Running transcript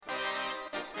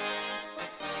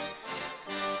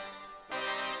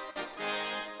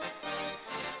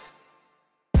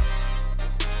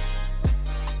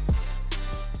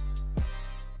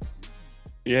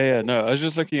Yeah. No, I was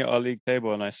just looking at our league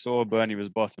table and I saw Burnley was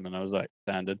bottom, and I was like,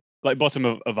 standard, like bottom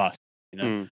of us. You know, I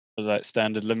Hmm. was like,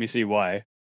 standard. Let me see why,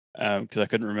 because I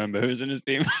couldn't remember who was in his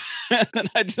team, and then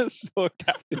I just saw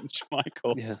Captain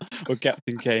Schmeichel Yeah. or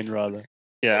Captain Kane rather.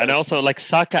 Yeah, and also like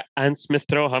Saka and Smith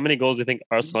Rowe. How many goals do you think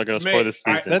Arsenal are going to score Mate, this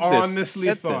I season? said this.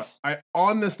 I said this. I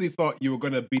honestly thought you were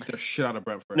gonna beat the shit out of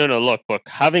Brentford. No, no, look.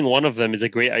 Having one of them is a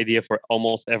great idea for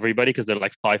almost everybody because they're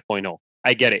like 5.0.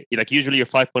 I get it. Like usually your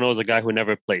 5.0 is a guy who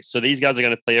never plays. So these guys are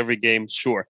going to play every game,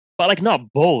 sure. But like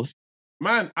not both.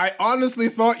 Man, I honestly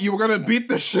thought you were gonna beat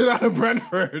the shit out of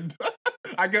Brentford.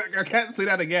 I can't say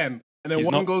that again. And then He's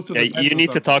one not. goes to Yeah, the bench you or need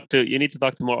to something.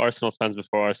 talk to more Arsenal fans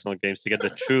before Arsenal games to get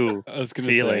the true I was gonna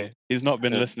feeling. say he's not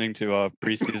been Yeah. listening to our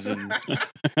preseason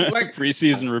Like-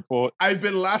 preseason report. I've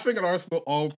been laughing at Arsenal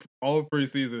all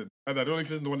preseason, and I don't even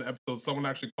listen to one episode. Someone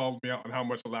actually called me out on how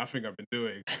much laughing I've been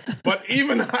doing. But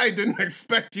even I didn't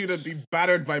expect you to be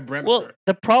battered by Brentford. Well,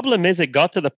 the problem is it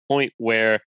got to the point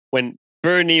where when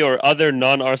Bernie or other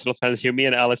non-Arsenal fans hear me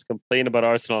and Alex complain about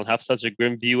Arsenal and have such a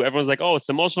grim view, everyone's like, "Oh, it's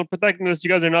emotional protectiveness. You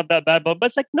guys are not that bad." But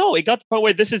it's like, no, it got to the point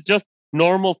where this is just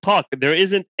normal talk. There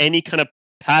isn't any kind of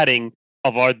padding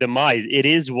of our demise. It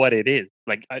is what it is.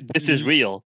 Like this is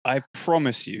real. I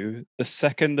promise you, the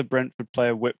second the Brentford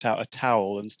player whipped out a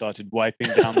towel and started wiping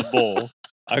down the ball,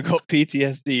 I got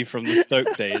PTSD from the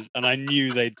Stoke days, and I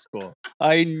knew they'd score.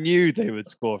 I knew they would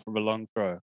score from a long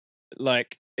throw.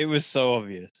 Like it was so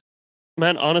obvious.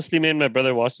 Man, honestly, me and my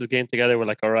brother watched this game together. We're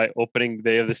like, all right, opening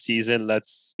day of the season,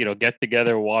 let's get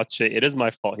together, watch it. It is my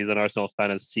fault. He's an Arsenal fan,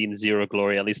 has seen zero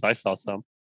glory. At least I saw some.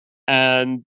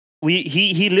 And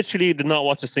he literally did not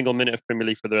watch a single minute of Premier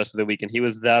League for the rest of the week, and he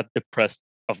was that depressed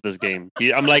of this game.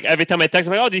 I'm like, every time I text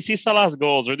him, like, oh, did you see Salah's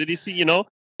goals, or did you see,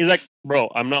 He's like, bro,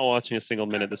 I'm not watching a single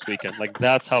minute this weekend. Like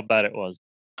that's how bad it was.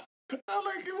 Like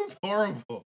it was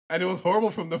horrible, and it was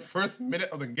horrible from the first minute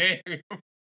of the game.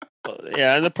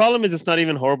 Yeah, and the problem is it's not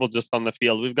even horrible just on the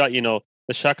field. We've got, the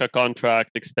Shaka contract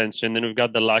extension, then we've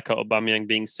got the Laka Aubameyang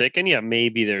being sick, and yeah,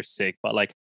 maybe they're sick, but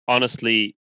like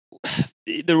honestly,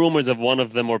 the rumors of one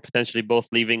of them or potentially both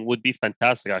leaving would be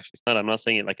fantastic. Actually, it's not. I'm not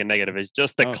saying it like a negative. It's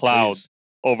just the Oh, cloud please.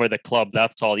 over the club.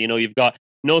 That's all. You've got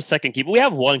no second keeper. We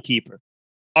have one keeper.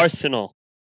 Arsenal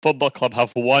Football Club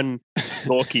have one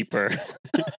goalkeeper.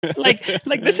 like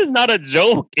this is not a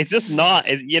joke. It's just not.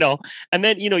 And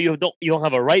then you don't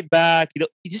have a right back.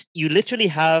 You literally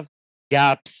have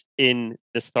gaps in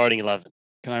the starting 11.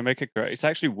 Can I make a correct? It's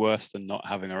actually worse than not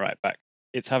having a right back.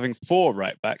 It's having 4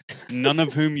 right backs, none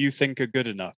of whom you think are good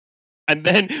enough. And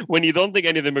then when you don't think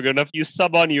any of them are good enough, you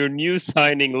sub on your new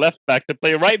signing left back to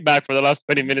play right back for the last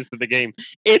 20 minutes of the game.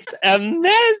 It's a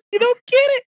mess. You don't get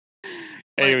it.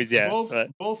 Anyways, yeah.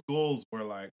 Both goals were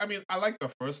like, I mean, I like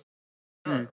the first,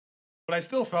 sure, but I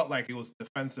still felt like it was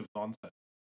defensive nonsense.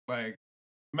 Like,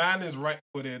 man is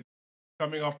right-footed,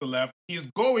 coming off the left. He's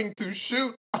going to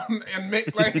shoot and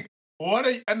make like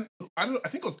and I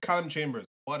think it was Callum Chambers.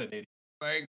 What an idiot!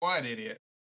 Like, what an idiot!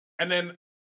 And then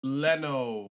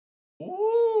Leno,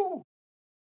 ooh,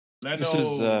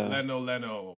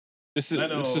 Leno. This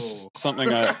is something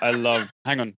I love.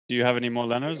 Hang on, do you have any more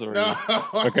Lenos? Or No.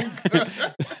 Okay.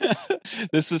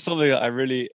 This was something that I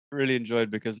really, really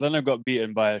enjoyed because Leno got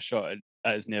beaten by a shot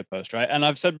at his near post, right? And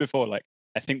I've said before, like,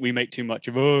 I think we make too much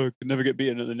of, could never get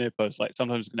beaten at the near post. Like,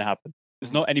 sometimes it's going to happen.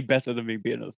 It's not any better than being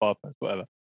beaten at the far post, whatever.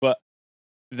 But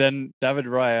then David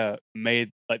Raya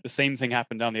made, like, the same thing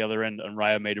happen down the other end, and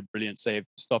Raya made a brilliant save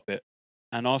to stop it.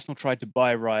 And Arsenal tried to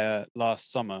buy Raya last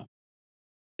summer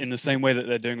in the same way that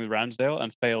they're doing with Ramsdale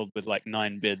and failed with like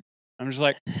 9 bids. I'm just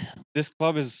like, this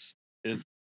club is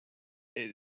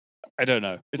I don't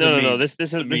know. It's no. This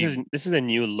is a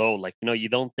new low. Like, you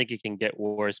don't think it can get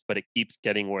worse, but it keeps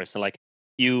getting worse. And like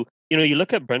you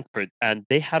look at Brentford and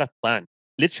they had a plan.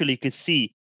 Literally, you could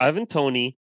see Ivan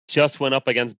Toney just went up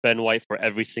against Ben White for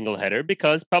every single header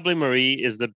because Pablo Marie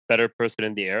is the better person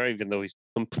in the air, even though he's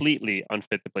completely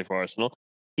unfit to play for Arsenal.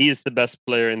 He is the best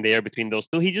player in the air between those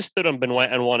two. He just stood on Ben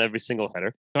White and won every single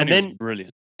header. Toney and then was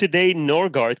brilliant. Today,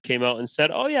 Norgard came out and said,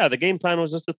 "Oh yeah, the game plan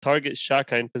was just to target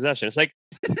Shaka in possession." It's like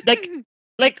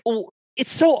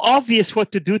it's so obvious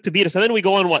what to do to beat us. And then we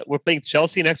go on what we're playing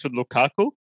Chelsea next with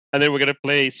Lukaku, and then we're gonna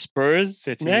play Spurs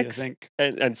City, next, I think.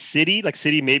 and City, like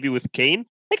City maybe with Kane.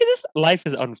 Like it's just life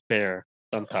is unfair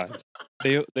sometimes.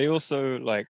 They also,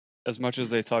 like, as much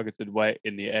as they targeted White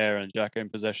in the air and Xhaka in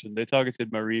possession, they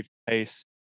targeted Marie for pace.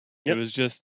 Yep. It was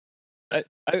just and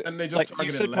they just like you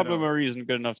targeted said, Pablo Leno. Marie isn't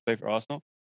good enough to play for Arsenal.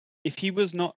 If he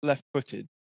was not left-footed,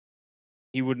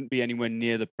 he wouldn't be anywhere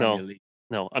near the Premier League.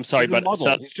 No, I'm sorry, He's a but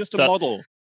model. He's just a model.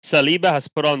 Saliba has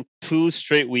put on 2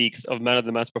 straight weeks of man of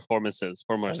the match performances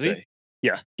for Marseille. He?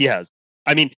 Yeah, he has.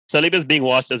 I mean, Saliba's being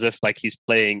watched as if like he's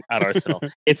playing at Arsenal.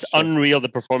 It's Sure. unreal the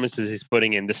performances he's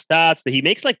putting in, the stats that he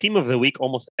makes like team of the week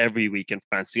almost every week in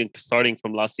France, starting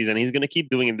from last season. He's going to keep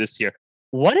doing it this year.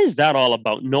 What is that all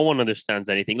about? No one understands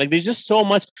anything. Like there's just so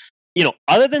much,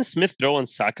 other than Smith Rowe and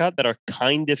Saka that are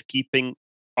kind of keeping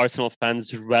Arsenal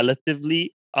fans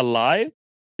relatively alive.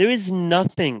 There is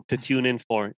nothing to tune in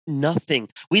for. Nothing.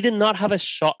 We did not have a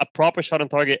proper shot on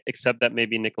target, except that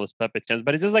maybe Nicolas Pepe chance.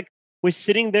 But it's just like we're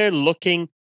sitting there looking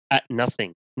at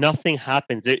nothing. Nothing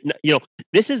happens.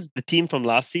 This is the team from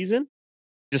last season.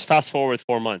 Just fast forward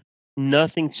 4 months.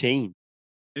 Nothing changed.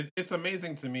 It's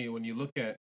amazing to me when you look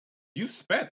at you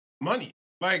spent money.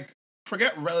 Like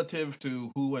forget relative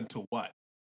to who and to what.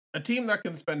 A team that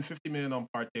can spend 50 million on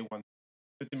Partey one,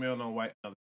 50 million on White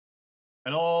another.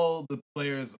 And all the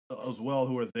players as well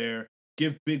who are there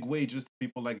give big wages to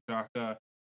people like Xhaka,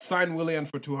 sign Willian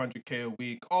for 200K a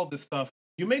week, all this stuff.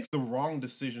 You make the wrong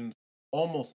decisions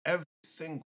almost every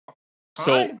single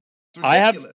time. So I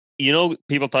have,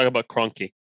 people talk about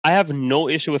Kroenke. I have no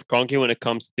issue with Kroenke when it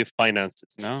comes to finances.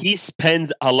 No. He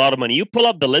spends a lot of money. You pull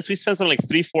up the list, we spent something like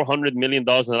 $300-400 million in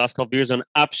the last couple of years on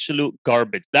absolute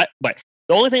garbage. But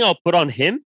the only thing I'll put on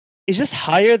him is just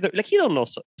hire you don't know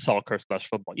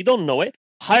soccer/football. You don't know it.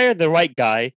 Hire the right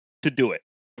guy to do it.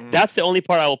 Mm. That's the only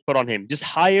part I will put on him. Just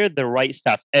hire the right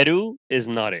staff. Edu is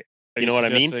not it. You know what I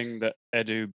mean? Suggesting that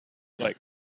Edu, like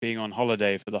being on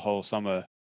holiday for the whole summer,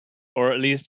 or at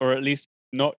least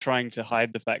not trying to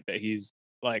hide the fact that he's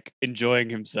like enjoying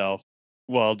himself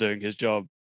while doing his job.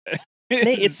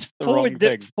 It's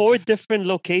four different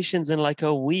locations in like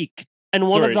a week, and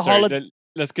one of the holidays.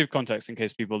 Let's give context in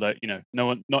case people don't,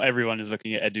 not everyone is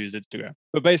looking at Edu's Instagram.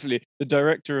 But basically, the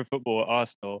director of football at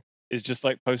Arsenal is just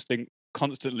like posting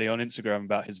constantly on Instagram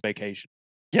about his vacation.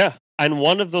 Yeah, and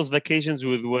one of those vacations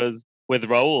was with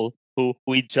Raul, who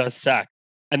we just sacked,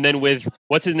 and then with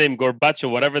what's his name, Gorbachev,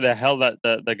 whatever the hell that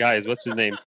the guy is. What's his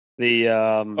name?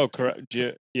 Correct.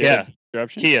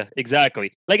 Kia,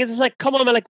 exactly. Like it's just like, come on,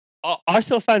 man. Like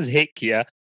Arsenal fans hate Kia.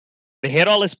 They hate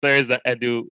all his players that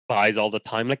Edu buys all the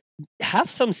time. Like, have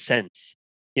some sense.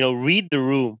 Read the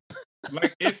room.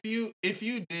 Like if you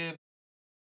did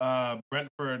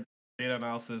Brentford data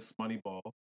analysis Moneyball,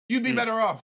 you'd be better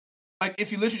off. Like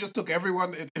if you literally just took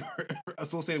everyone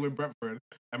associated with Brentford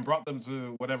and brought them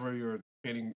to whatever your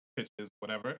training pitch is,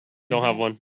 whatever. Don't have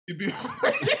one. You'd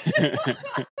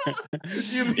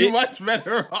be much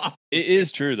better off. It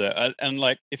is true though, and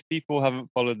like if people haven't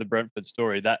followed the Brentford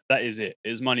story, that is it.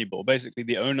 It is Moneyball. Basically,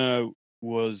 the owner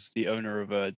was the owner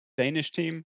of a Danish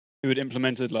team who had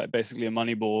implemented like basically a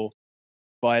Moneyball,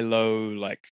 buy low,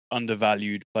 like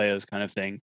undervalued players kind of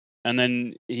thing, and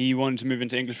then he wanted to move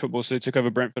into English football, so he took over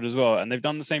Brentford as well, and they've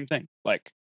done the same thing. Like,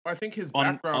 I think his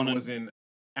background was in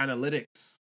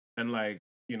analytics and like.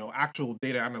 Actual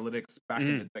data analytics back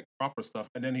in the like proper stuff,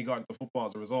 and then he got into football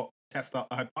as a result. Test out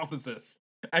a hypothesis,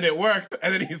 and it worked.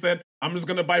 And then he said, "I'm just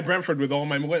gonna buy Brentford with all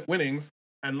my winnings,"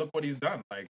 and look what he's done.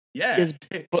 Like,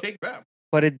 take them.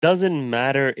 But it doesn't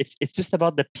matter. It's just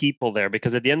about the people there,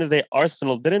 because at the end of the day,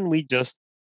 Arsenal, didn't we just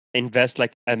invest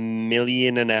like $1.5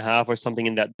 million or something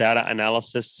in that data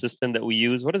analysis system that we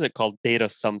use? What is it called? Data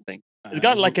something. It's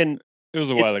got like it was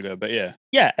a while ago, but yeah.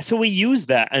 Yeah. So we use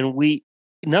that, and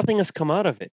nothing has come out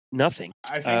of it. Nothing.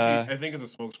 I think it's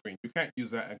a smokescreen. You can't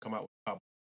use that and come out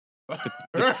with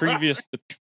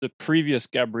the previous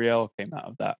Gabriel came out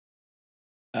of that.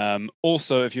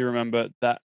 Also, if you remember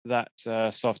that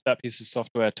piece of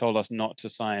software told us not to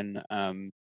sign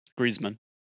Griezmann,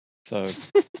 so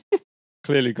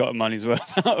clearly got a money's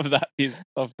worth out of that piece of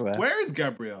software. Where is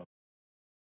Gabriel?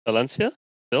 Valencia?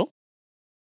 Still?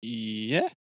 Yeah.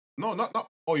 No, not.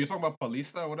 Oh, you're talking about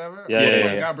Paulista or whatever?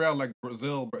 Yeah. Gabriel, like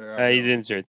Brazil. He's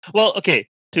injured. Well, okay.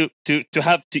 To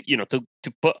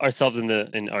put ourselves in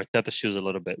Arteta's shoes a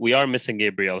little bit, we are missing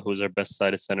Gabriel, who's our best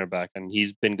sided center back, and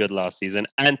he's been good last season.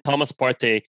 And Thomas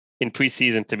Partey in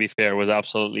preseason, to be fair, was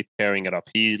absolutely tearing it up.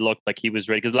 He looked like he was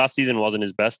ready, because last season wasn't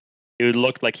his best. It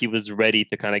looked like he was ready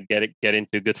to kind of get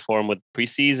into good form with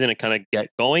preseason and kind of get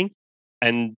going.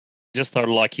 And just our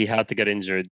luck, he had to get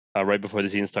injured right before the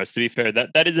season starts. To be fair,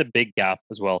 that is a big gap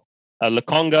as well.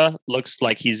 Lokonga looks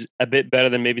like he's a bit better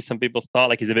than maybe some people thought.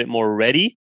 Like he's a bit more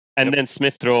ready. And then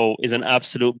Smith Rowe is an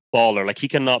absolute baller. Like he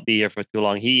cannot be here for too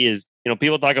long. He is,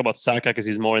 people talk about Saka because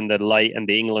he's more in the light and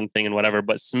the England thing and whatever.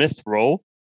 But Smith Rowe,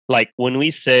 like when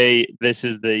we say this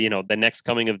is the next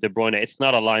coming of De Bruyne, it's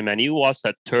not a lie, man. You watch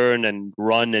that turn and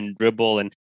run and dribble,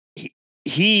 and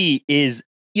he is,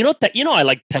 I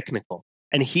like technical.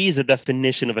 And he's a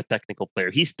definition of a technical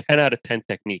player. He's 10 out of 10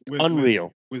 technique.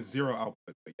 Unreal. With zero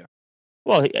output, but yeah.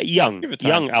 Well,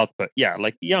 young output. Yeah,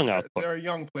 like young output. There are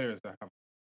young players that have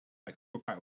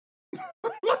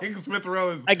Like Smith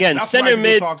Rowe is Again, that's center why people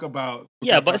mid. talk about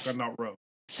Yeah, Bukayo but Saka, not Rowe.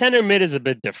 Center mid is a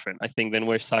bit different, I think, than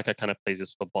where Saka kind of plays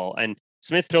his football. And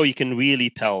Smith Rowe, you can really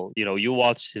tell. You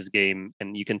watch his game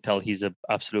and you can tell he's an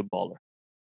absolute baller.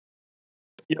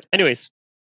 Yep. Anyways,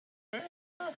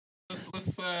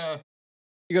 Let's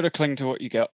You got to cling to what you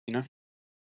get,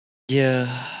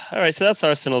 yeah. All right, so that's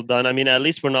Arsenal done. I mean, at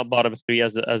least we're not bottom three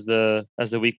as the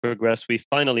week progressed. We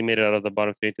finally made it out of the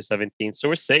bottom three to 17, so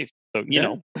we're safe. So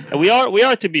and we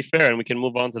are to be fair, and we can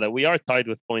move on to that. We are tied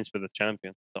with points for the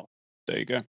champion. So there you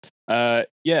go.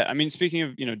 Yeah, I mean, speaking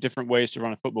of different ways to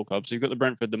run a football club, so you've got the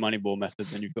Brentford, the Moneyball method,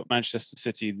 then you've got Manchester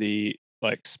City, the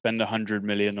spend 100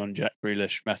 million on Jack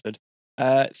Grealish method.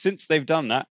 Since they've done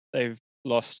that, they've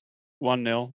lost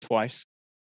 1-0 twice.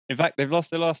 In fact, they've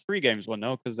lost their last 3 games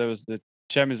 1-0 because there was the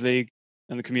Champions League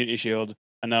and the Community Shield,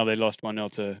 and now they lost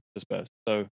 1-0 to Spurs.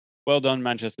 So well done,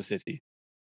 Manchester City.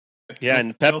 Yeah,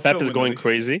 and Pep is going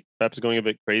crazy. Pep is going a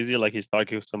bit crazy. Like he's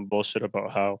talking some bullshit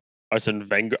about how Arsene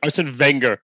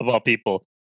Wenger of all people,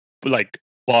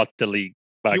 bought the league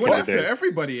back. He went after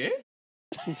everybody, eh?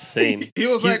 Insane. He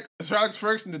was like Sir Alex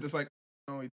Ferguson did this. Like,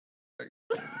 no,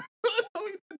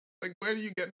 like where do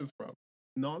you get this from?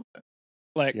 Nonsense.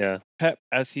 Pep,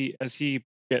 as he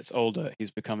gets older,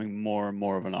 he's becoming more and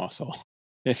more of an arsehole.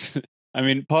 I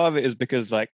mean, part of it is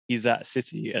because he's at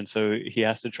City, and so he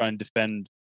has to try and defend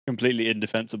completely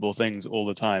indefensible things all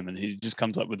the time, and he just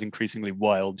comes up with increasingly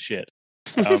wild shit.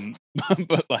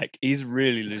 But he's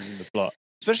really losing the plot,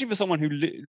 especially for someone who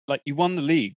you won the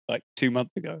league 2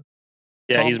 months ago.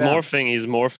 Yeah, he's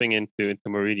morphing into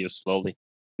Mourinho slowly.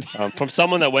 From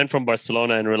someone that went from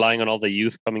Barcelona and relying on all the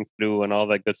youth coming through and all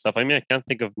that good stuff. I mean, I can't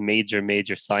think of major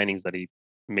signings that he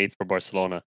made for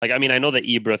Barcelona. I mean, I know the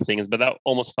Ibra things, but that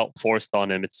almost felt forced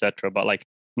on him, etc. But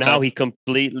now he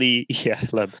completely,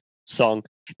 song.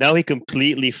 Now he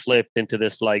completely flipped into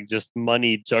this just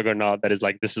money juggernaut that is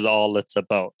this is all it's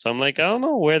about. So I'm I don't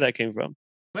know where that came from.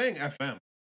 Playing FM,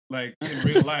 in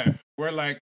real life,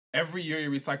 where every year he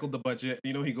recycled the budget.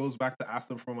 He goes back to ask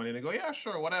them for money. And they go, yeah,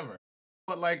 sure, whatever.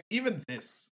 But even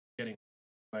this getting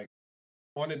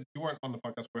you weren't on the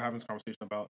podcast. We're having this conversation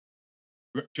about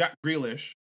Jack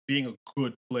Grealish being a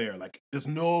good player. There's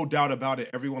no doubt about it.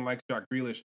 Everyone likes Jack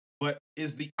Grealish, but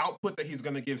is the output that he's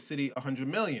going to give City 100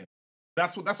 million?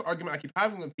 That's the argument I keep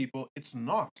having with people. It's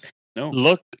not. No.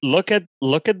 Look at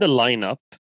the lineup,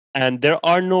 and there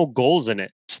are no goals in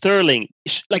it. Sterling,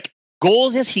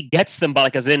 goals, yes, he gets them,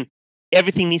 but as in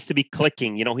everything needs to be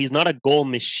clicking. He's not a goal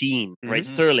machine, right?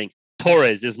 Mm-hmm. Sterling,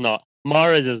 Torres is not,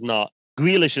 Mahrez is not,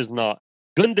 Grealish is not,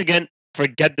 Gundogan,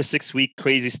 forget the 6-week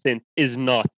crazy stint, is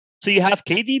not. So you have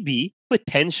KDB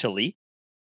potentially,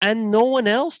 and no one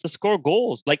else to score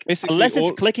goals. Unless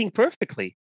it's clicking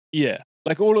perfectly. Yeah,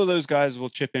 all of those guys will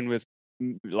chip in with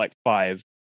 5.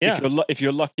 Yeah. If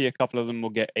you're lucky, a couple of them will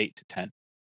get 8 to 10.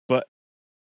 But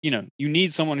you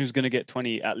need someone who's going to get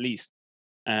 20 at least,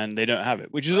 and they don't have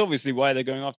it, which is obviously why they're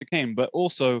going after Kane. But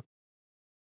also,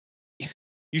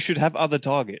 you should have other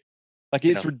targets.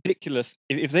 It's ridiculous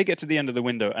if they get to the end of the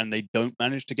window and they don't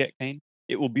manage to get Kane.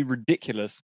 It will be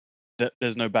ridiculous that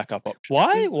there's no backup option.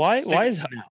 Why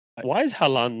is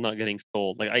Haaland not getting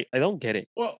sold? I don't get it.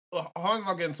 Well, Haaland's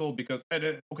not getting sold because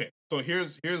okay. So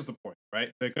here's the point,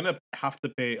 right? They're gonna have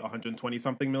to pay 120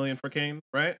 something million for Kane,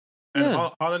 right? And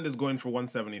Haaland is going for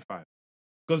 175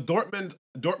 because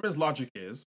Dortmund's logic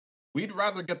is we'd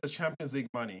rather get the Champions League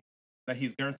money that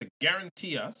he's going to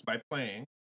guarantee us by playing,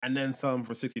 and then sell him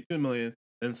for 62 million,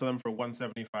 then sell him for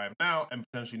 175 now, and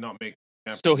potentially not make.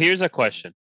 So here's a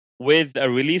question: with a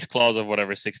release clause of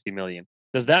whatever 60 million,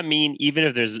 does that mean even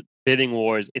if there's bidding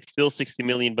wars, it's still 60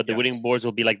 million, but the winning wars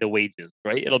will be the wages,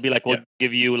 right? It'll be we'll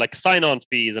give you sign-on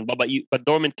fees and but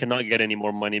Dortmund cannot get any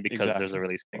more money because there's a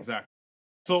release clause. Exactly.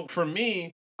 So for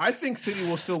me, I think City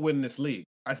will still win this league.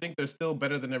 I think they're still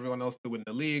better than everyone else to win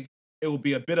the league. It will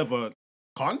be a bit of a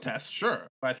contest, sure,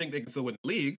 but I think they can still win the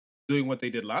league doing what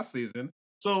they did last season.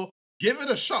 So give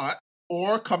it a shot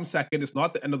or come second. It's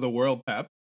not the end of the world, Pep.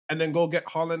 And then go get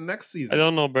Haaland next season. I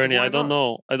don't know, Bernie. I don't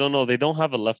know. They don't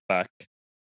have a left back.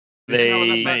 They didn't have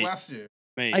a left back last year.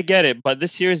 I get it, but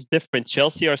this year is different.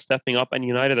 Chelsea are stepping up and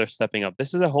United are stepping up.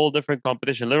 This is a whole different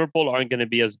competition. Liverpool aren't going to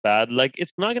be as bad.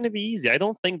 It's not going to be easy. I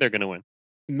don't think they're going to win.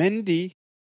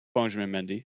 Benjamin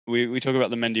Mendy. We talk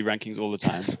about the Mendy rankings all the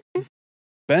time.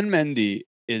 Ben Mendy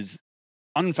is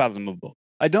unfathomable.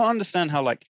 I don't understand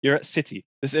how you're at City,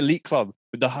 this elite club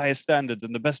with the highest standards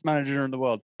and the best manager in the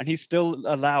world, and he still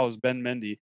allows Ben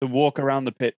Mendy to walk around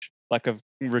the pitch like a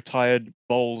retired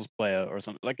bowls player or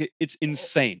something. It's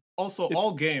insane. Also,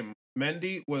 all game,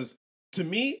 Mendy was, to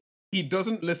me, he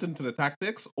doesn't listen to the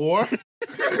tactics, or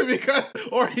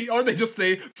or they just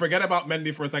say, forget about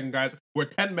Mendy for a second, guys. We're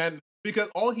 10 men, because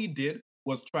all he did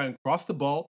was try and cross the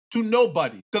ball to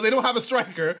nobody because they don't have a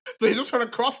striker. So he's just trying to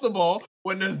cross the ball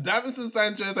when there's Davinson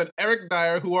Sanchez and Eric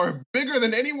Dyer, who are bigger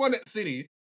than anyone at City.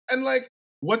 And like,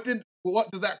 what did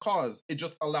that cause? It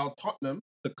just allowed Tottenham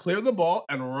to clear the ball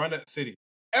and run at City.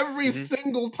 Every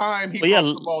single time he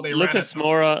crossed the ball, they ran at him.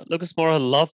 Lucas Moura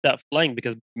loved that flank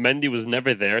because Mendy was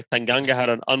never there. Tanganga had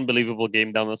an unbelievable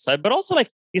game down the side, but also like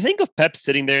you think of Pep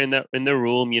sitting there in the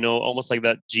room, you know, almost like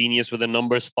that genius with the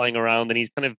numbers flying around, and he's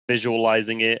kind of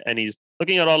visualizing it, and he's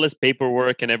looking at all his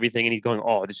paperwork and everything, and he's going,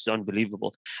 "Oh, this is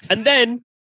unbelievable." And then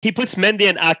he puts Mendy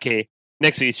and Ake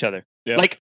next to each other. Yep.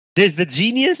 Like there's the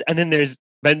genius, and then there's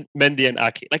Mendy and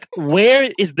Ake. Like where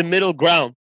is the middle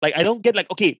ground? Like I don't get like,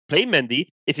 okay, play Mendy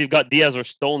if you've got Diaz or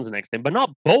Stones next to him, but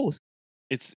not both.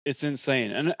 It's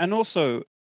insane, and also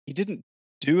he didn't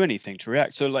do anything to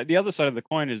react. So like the other side of the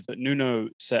coin is that Nuno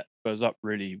set Spurs up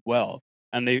really well,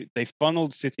 and they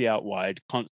funneled City out wide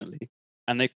constantly,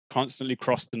 and they constantly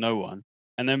crossed to no one,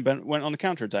 and then went on the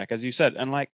counter attack, as you said,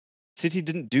 and like City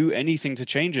didn't do anything to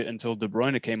change it until De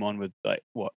Bruyne came on with like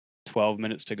 12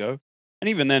 minutes to go, and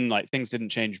even then like things didn't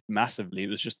change massively. It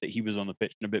was just that he was on the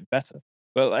pitch and a bit better.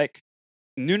 But like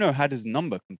Nuno had his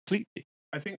number completely.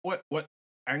 I think what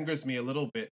angers me a little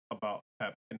bit about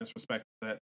Pep in this respect is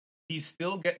that he's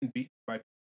still getting beat by the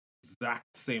exact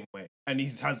same way, and he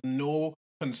has no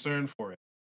concern for it.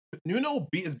 Nuno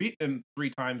has beaten him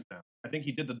 3 times now. I think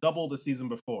he did the double the season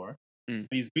before, and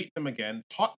he's beaten them again.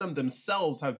 Tottenham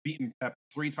themselves have beaten Pep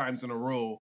 3 times in a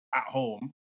row at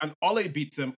home, and Ole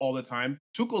beats him all the time.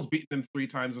 Tuchel's beaten them 3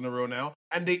 times in a row now,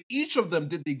 and each of them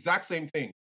did the exact same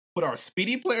thing. Put our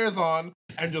speedy players on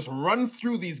and just run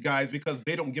through these guys because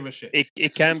they don't give a shit.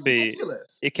 It can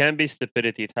be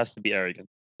stupidity. It has to be arrogant.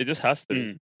 It just has to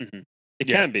be. Mm-hmm. It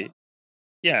can be.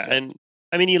 Yeah, and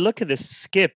I mean, you look at this: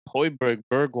 Skip, Højbjerg,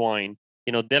 Bergwijn,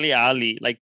 you know, Dele Alli,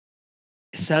 like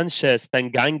Sanchez,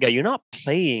 Tanganga. You're not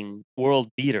playing world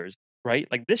beaters, right?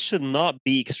 Like this should not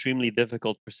be extremely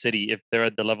difficult for City if they're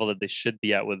at the level that they should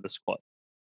be at with the squad.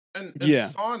 And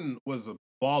Son was a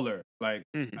baller. Like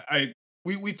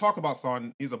we talk about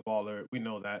Son, he's a baller. We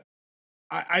know that.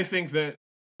 I think that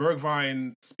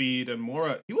Bergwijn, Speed, and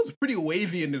Moura, he was pretty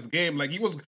wavy in this game. Like he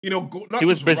was, you know, he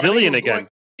was Brazilian again.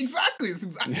 Exactly. It's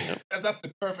exactly. That's the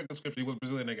perfect description. He was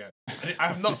Brazilian again. I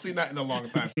have not seen that in a long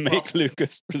time. Make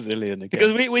Lucas Brazilian again.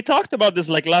 Because we talked about this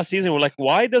like last season. We're like,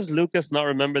 why does Lucas not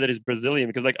remember that he's Brazilian?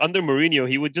 Because like under Mourinho,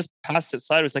 he would just pass it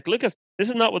sideways. Like, Lucas, this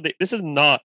is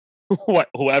not what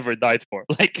whoever died for.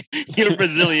 Like, you're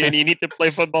Brazilian, you need to play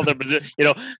football in Brazil. You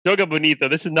know, Joga Bonito.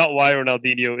 This is not why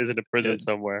Ronaldinho is in a prison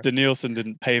somewhere. Danielson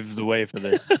didn't pave the way for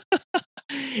this.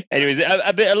 Anyways,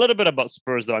 a little bit about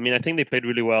Spurs though. I mean, I think they played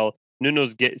really well. Nuno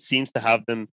seems to have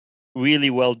them really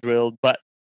well drilled. But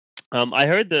I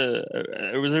heard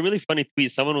it was a really funny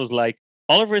tweet. Someone was like,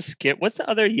 Oliver Skip. What's the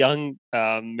other young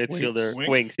midfielder?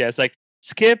 Winks. Yeah, it's like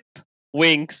Skip,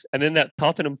 Winks, and then that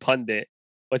Tottenham pundit.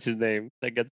 What's his name?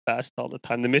 That gets bashed all the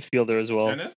time. The midfielder as well.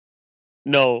 Dennis?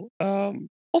 No.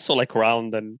 Also like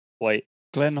round and white.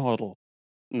 Glenn Hoddle.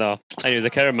 No. Anyways, I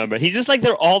can't remember. He's just like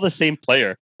they're all the same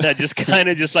player. That just kind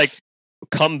of just like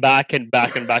come back and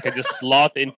just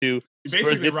slot into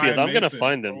Spurs midfield. I'm gonna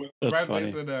find him. Ryan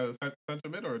Mason, centre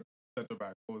mid or centre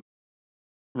back?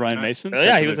 Ryan Mason?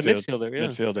 Yeah, he was a midfielder. Yeah.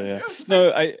 Midfielder, yeah.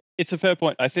 No, it's a fair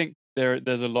point. I think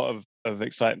there's a lot of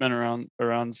excitement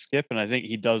around Skip, and I think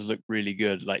he does look really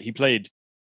good. Like he played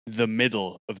the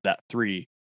middle of that 3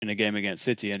 in a game against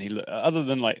City, and he other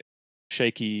than like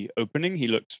shaky opening, he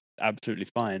looked absolutely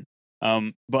fine.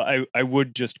 But I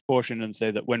would just caution and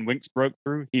say that when Winks broke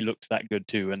through, he looked that good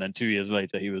too, and then 2 years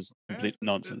later he was complete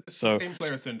nonsense. It's so the same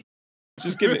player syndrome.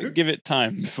 Just give it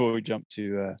time before we jump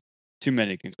to too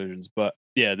many conclusions. But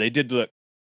yeah, they did look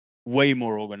way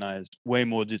more organized, way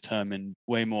more determined,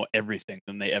 way more everything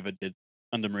than they ever did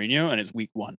under Mourinho, and it's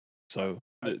week 1. So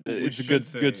it's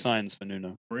a good signs for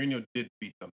Nuno. Mourinho did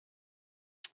beat them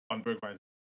on Bergwijn.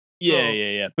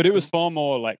 Yeah. But it was far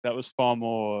more like that was far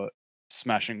more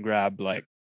smash and grab, like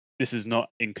this is not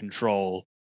in control.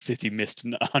 City missed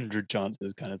 100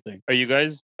 chances kind of thing. Are you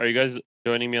guys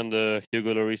joining me on the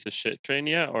Hugo Lloris shit train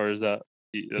yet, or is that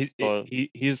he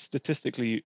is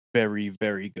statistically very,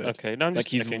 very good. Okay, no, I'm just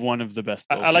he's one of the best.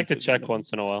 I like to check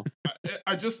once in a while.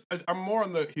 I'm more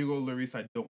on the Hugo Lloris. I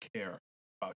don't care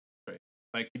about him.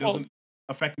 Like he doesn't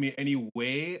affect me any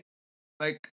way.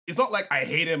 Like it's not like I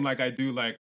hate him like I do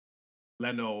like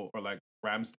Leno or like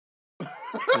Ramsdale.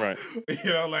 Right.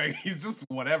 You know, like he's just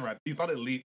whatever. He's not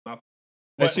elite. Nothing.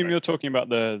 I assume you're talking about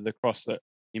the cross that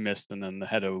he missed and then the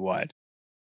header wide.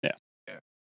 Yeah.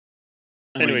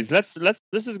 Anyways, let's.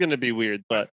 This is gonna be weird,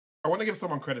 but I want to give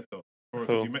someone credit though,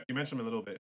 because you mentioned him a little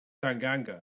bit.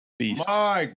 Tanganga, Beast.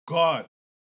 my God,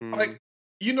 mm, like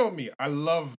you know me, I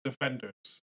love defenders.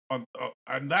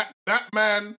 And that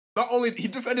man, not only he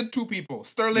defended two people,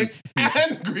 Sterling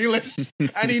and Grealish,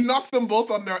 and he knocked them both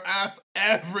on their ass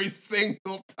every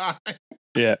single time.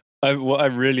 Yeah, what I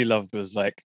really loved was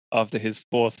like after his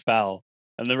fourth foul,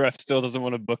 and the ref still doesn't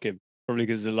want to book him, probably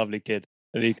because he's a lovely kid.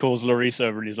 And he calls Lloris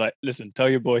over and he's like, "Listen, tell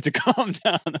your boy to calm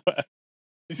down."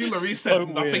 You see, Lloris said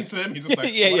nothing to him. He's just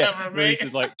like, whatever, mate. Lloris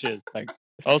is like, "Cheers, thanks."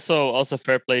 also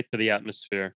fair play to the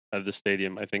atmosphere at the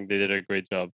stadium. I think they did a great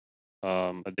job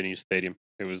at the new stadium.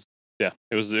 It was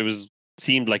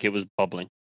seemed like it was bubbling.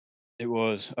 It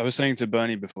was. I was saying to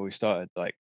Bernie before we started,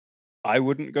 like, I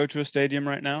wouldn't go to a stadium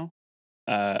right now,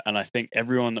 and I think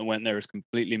everyone that went there is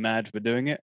completely mad for doing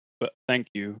it. But thank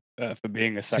you for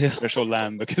being a sacrificial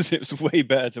lamb, because it was way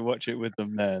better to watch it with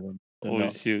them there than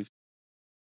not. Huge.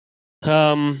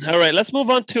 All right, let's move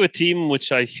on to a team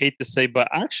which I hate to say, but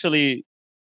actually,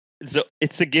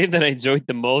 it's a game that I enjoyed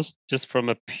the most, just from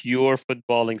a pure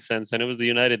footballing sense, and it was the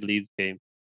United Leeds game.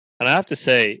 And I have to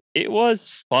say, it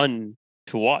was fun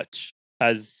to watch.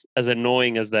 As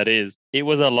annoying as that is, it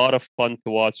was a lot of fun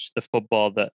to watch the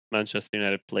football that Manchester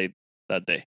United played that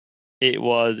day. It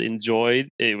was enjoyed.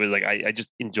 It was like I just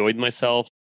enjoyed myself.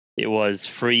 It was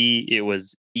free. It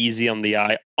was easy on the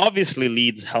eye. Obviously,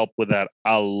 Leeds help with that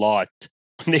a lot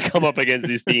when they come up against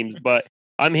these teams. But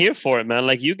I'm here for it, man.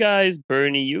 Like you guys,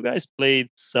 Bernie, you guys played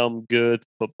some good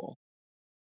football.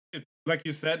 Like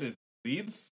you said, it's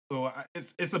Leeds. So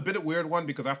it's a bit of a weird one,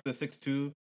 because after the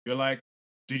 6-2, you're like,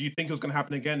 did you think it was going to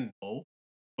happen again? No.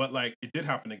 But like it did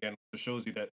happen again, which shows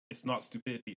you that it's not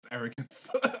stupidity, it's arrogance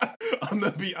on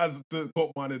the beat, as the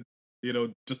quote wanted,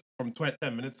 just from 10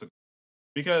 minutes ago.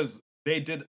 Because they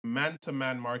did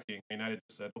man-to-man marking. United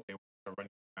said, okay, we're going to run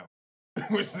it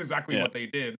out. Which is exactly what they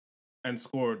did, and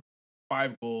scored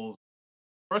 5 goals.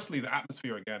 Firstly, the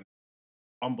atmosphere again,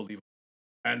 unbelievable.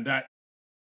 And that,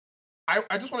 I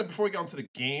just wanted, before we get on to the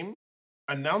game,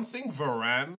 announcing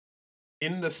Varane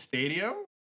in the stadium,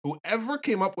 whoever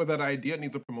came up with that idea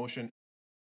needs a promotion,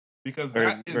 because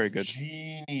that is very good.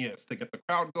 Genius to get the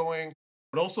crowd going,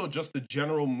 but also just the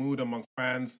general mood amongst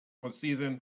fans for the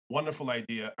season. Wonderful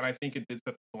idea, and I think it did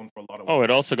set the tone for a lot of. Oh, it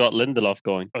also got Lindelof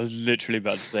going. I was literally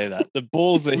about to say that. The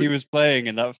balls that he was playing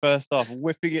in that first half,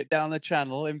 whipping it down the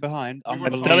channel in behind. I'm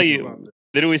telling you,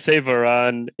 did we say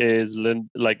Varane is to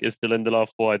Lindelof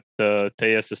what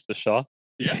Tejas is to Shaw?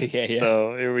 Yeah.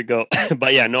 So here we go.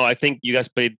 But yeah, no, I think you guys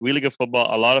played really good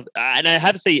football. A lot of, and I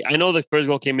have to say, I know the first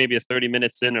goal came maybe 30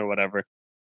 minutes in or whatever,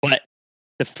 but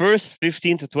the first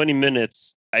 15 to 20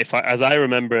 minutes, as I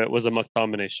remember, it was a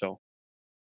McTominay show.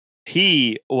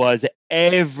 He was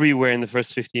everywhere in the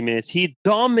first 15 minutes. He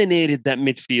dominated that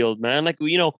midfield, man. Like,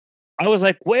 I was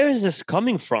like, where is this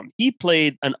coming from? He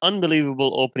played an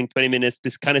unbelievable opening 20 minutes.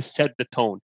 This kind of set the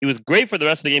tone. He was great for the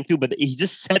rest of the game too, but he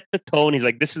just set the tone. He's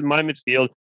like, this is my midfield.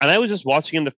 And I was just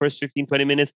watching him the first 15, 20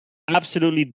 minutes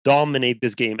absolutely dominate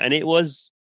this game. And it was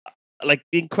like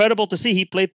incredible to see. He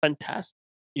played fantastic.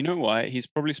 You know why? He's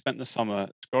probably spent the summer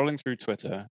scrolling through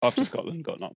Twitter, after Scotland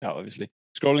got knocked out, obviously.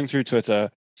 Scrolling through Twitter,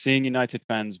 seeing United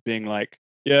fans being like,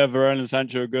 yeah, Varane and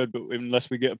Sancho are good, but unless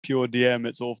we get a pure DM,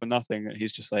 it's all for nothing. And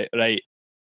he's just like, hey,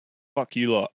 fuck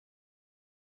you lot.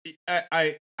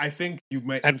 I think you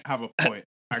might have a point.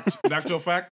 In actual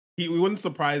fact, he wouldn't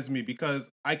surprise me, because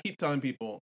I keep telling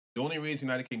people the only reason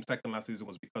United came second last season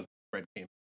was because Fred came.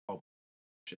 Oh,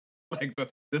 shit. Like,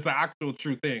 this is an actual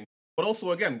true thing. But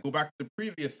also, again, go back to the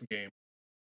previous game.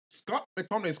 Scott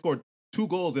McTominay scored 2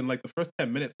 goals in like the first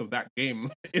 10 minutes of that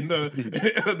game in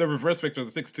the reverse fixture,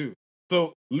 the 6-2.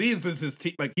 So Leeds is his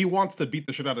team. Like, he wants to beat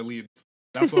the shit out of Leeds.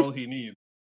 That's all he needs.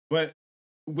 But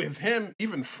with him,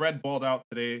 even Fred balled out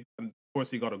today, and of course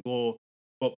he got a goal.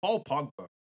 But Paul Pogba,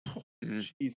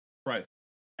 Jesus Christ,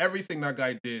 everything that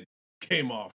guy did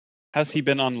came off. Has he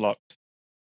been unlocked?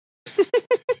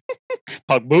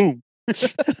 Boom.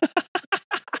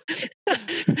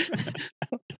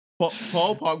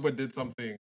 Paul Pogba did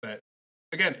something that,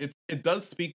 again, it does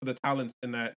speak to the talents,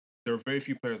 in that there are very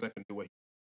few players that can do what he did.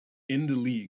 In the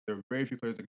league, there are very few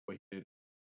players that can do what he did.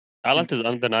 Talent is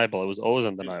undeniable. It was always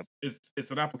undeniable.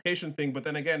 It's an application thing, but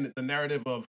then again, the narrative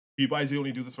of you guys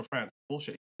only do this for France,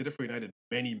 bullshit. He did it for United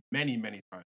many, many, many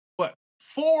times. But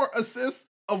 4 assists,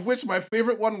 of which my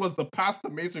favorite one was the pass to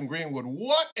Mason Greenwood.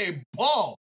 What a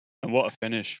ball! And what a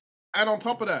finish. And on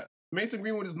top of that, Mason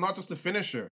Greenwood is not just a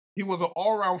finisher. He was an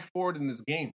all-round forward in this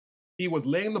game. He was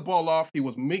laying the ball off. He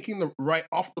was making the right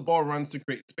off-the-ball runs to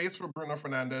create space for Bruno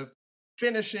Fernandes,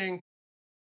 finishing.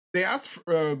 They asked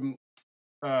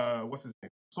what's his name,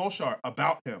 Solskjaer,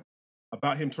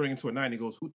 about him turning into a 9. He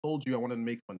goes, "Who told you I wanted to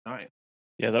make him a 9?"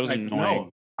 Yeah, that was Like, annoying. no,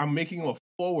 I'm making him a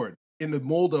forward in the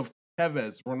mold of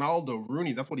Tevez, Ronaldo,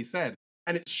 Rooney. That's what he said,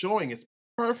 and it's showing. It's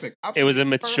perfect. It was a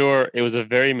Absolutely perfect. mature. It was a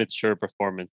very mature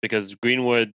performance because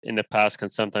Greenwood in the past can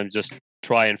sometimes just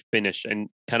try and finish and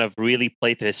kind of really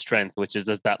play to his strength, which is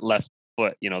just that left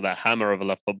foot, that hammer of a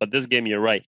left foot. But this game, you're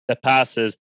right. The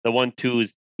passes, the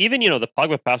 1-2s, even the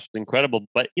Pogba pass was incredible.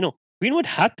 But Greenwood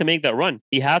had to make that run.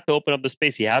 He had to open up the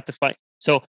space. He had to fight.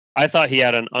 So I thought he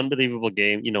had an unbelievable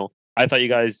game. I thought you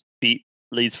guys beat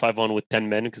Leeds 5-1 with 10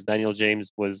 men because Daniel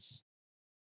James was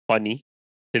funny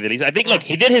to the least. I think, look,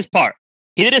 he did his part.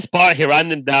 He did his part. He ran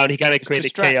them down. He kind of It's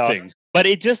created chaos. distracting. But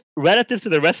it just, relative to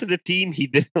the rest of the team, he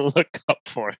didn't look up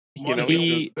for it. Money,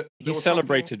 He there he was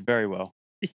celebrated very well.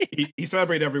 he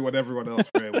celebrated everyone else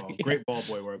very well. Great ball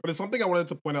boy work. But it's something I wanted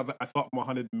to point out that I thought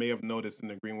Mohamed may have noticed in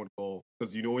the Greenwood goal,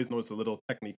 because you always notice a little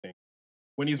technique thing.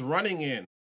 When he's running in,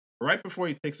 right before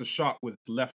he takes a shot with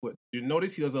his left foot, you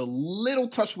notice he does a little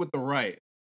touch with the right.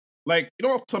 Like,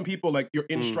 some people, like, you're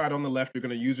in stride on the left, you're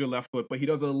going to use your left foot, but he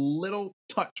does a little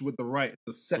touch with the right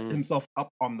to set himself up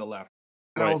on the left.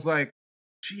 And I was like,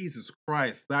 Jesus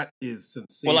Christ, that is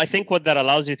sensational. Well, I think what that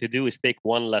allows you to do is take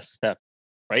one less step,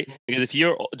 right? Because if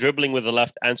you're dribbling with the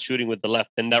left and shooting with the left,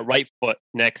 then that right foot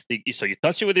next, so you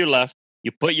touch it with your left,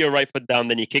 you put your right foot down,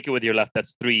 then you kick it with your left.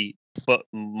 That's 3 foot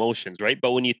motions, right?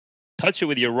 But when you touch it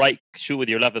with your right, shoot with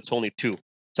your left, that's only 2.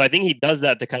 So I think he does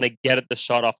that to kind of get the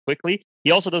shot off quickly. He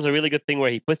also does a really good thing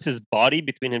where he puts his body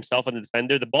between himself and the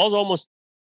defender. The ball's almost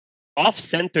off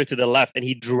center to the left, and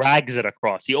he drags it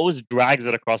across. He always drags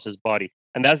it across his body.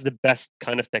 And that's the best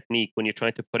kind of technique when you're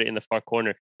trying to put it in the far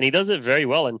corner. And he does it very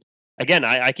well. And again,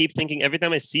 I keep thinking, every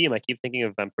time I see him, I keep thinking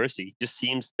of Van Persie. He just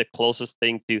seems the closest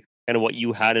thing to kind of what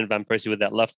you had in Van Persie with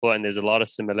that left foot. And there's a lot of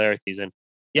similarities. And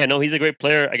yeah, no, he's a great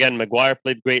player. Again, Maguire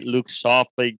played great. Luke Shaw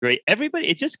played great. Everybody,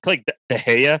 it just clicked. De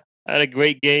Gea had a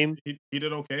great game. He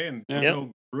did okay. And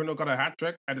Bruno got a hat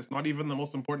trick. And it's not even the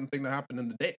most important thing that happened in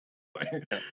the day.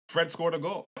 Fred scored a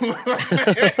goal.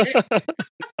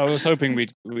 I was hoping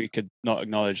we could not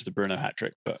acknowledge the Bruno hat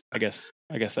trick, but I guess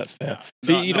that's fair. Yeah.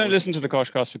 See, you don't listen to the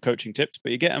Koshcast for coaching tips,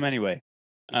 but you get them anyway.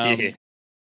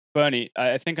 Bernie,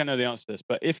 I think I know the answer to this,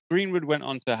 but if Greenwood went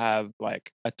on to have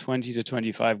like a 20 to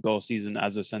 25 goal season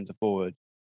as a centre forward,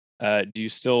 do you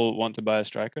still want to buy a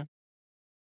striker?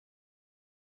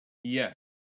 Yeah,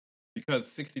 because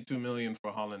 62 million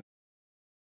for Holland.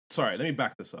 Sorry, let me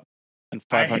back this up. And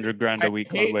 500 grand a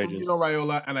week on wages.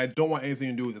 Raiola, and I don't want anything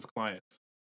to do with his clients.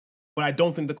 But I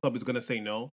don't think the club is going to say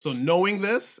no. So knowing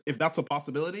this, if that's a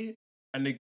possibility,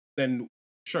 then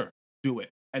sure, do it.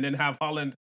 And then have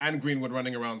Holland and Greenwood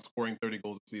running around scoring 30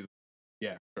 goals a season.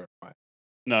 Yeah, sure, fine.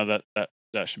 No,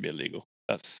 that should be illegal.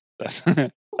 That's that's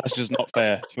just not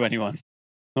fair to anyone.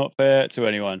 Not fair to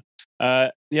anyone.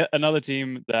 Yeah, another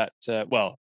team that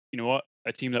well, you know what?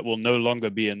 A team that will no longer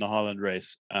be in the Haaland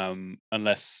race,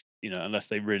 unless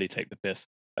they really take the piss.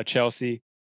 Chelsea,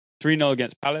 3-0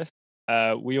 against Palace.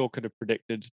 We all could have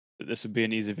predicted that this would be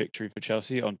an easy victory for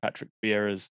Chelsea on Patrick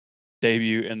Vieira's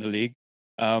debut in the league.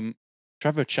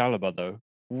 Trevor Chalobah, though,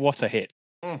 what a hit!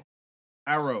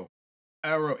 Arrow.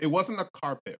 It wasn't a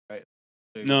carpet, right?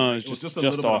 No, it was just a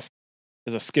little off.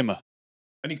 It was a skimmer.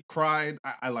 And he cried.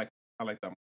 I like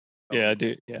that. Yeah, I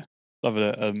do. Yeah, love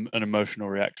an emotional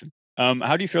reaction.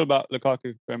 How do you feel about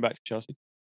Lukaku going back to Chelsea?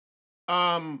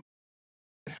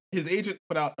 His agent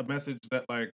put out a message that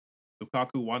like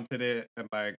Lukaku wanted it, and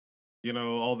like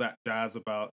all that jazz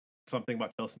about something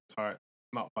about Chelsea's heart.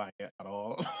 Not buying it at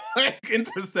all. Like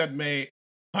Inter said, mate,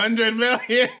 100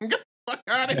 million. Get the fuck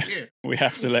out of here. We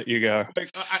have to let you go. Like,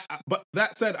 but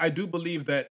that said, I do believe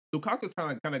that Lukaku's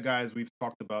kind of guys we've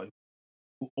talked about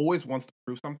who always wants to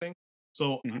prove something.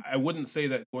 So I wouldn't say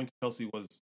that going to Chelsea was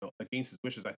against his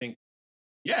wishes. I think,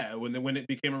 yeah, when it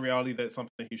became a reality that it's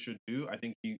something that he should do, I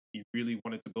think he really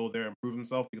wanted to go there and prove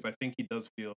himself, because I think he does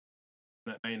feel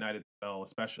that Man United fell,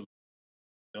 especially.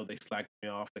 They slacked me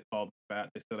off. They called me fat.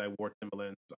 They said I wore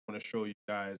Timberlands. I want to show you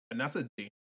guys. And that's a danger.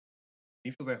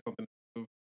 He feels like something to prove.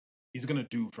 He's going to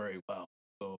do very well.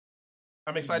 So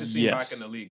I'm excited to see him back in the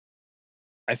league.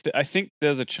 I think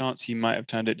there's a chance he might have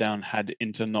turned it down had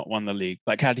Inter not won the league.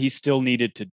 Like, had he still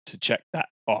needed to check that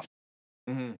off,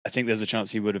 I think there's a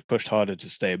chance he would have pushed harder to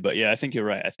stay. But yeah, I think you're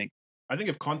right. I think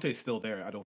if Conte's still there,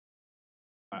 I don't.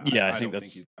 I think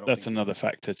that's another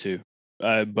factor too.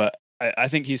 But I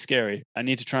think he's scary. I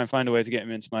need to try and find a way to get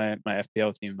him into my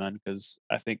FPL team, man, because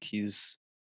I think he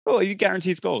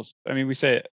guarantees goals. I mean, we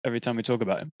say it every time we talk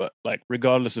about him, but like,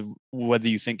 regardless of whether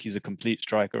you think he's a complete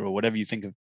striker or whatever you think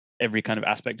of every kind of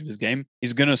aspect of his game,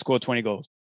 he's going to score 20 goals.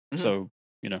 So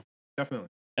Definitely.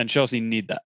 And Chelsea need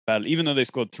that badly, even though they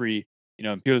scored 3.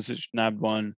 And Pulisic nabbed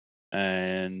 1,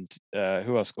 and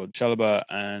who else scored? Chalobah,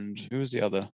 and who was the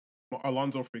other?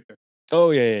 Alonso free kick.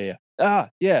 Oh yeah.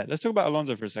 Yeah. Let's talk about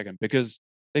Alonso for a second, because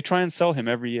they try and sell him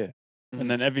every year, and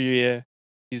then every year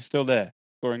he's still there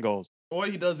scoring goals. What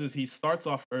he does is he starts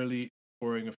off early,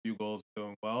 scoring a few goals,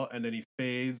 doing well, and then he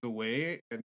fades away,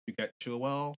 and you get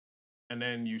Chilwell, and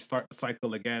then you start the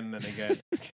cycle again and again.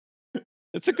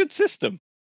 It's a good system.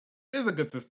 It is a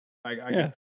good system.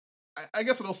 Yeah. I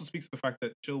guess it also speaks to the fact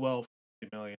that Chilwell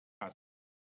 50 million has,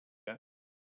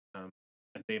 and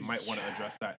they might want to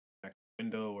address that next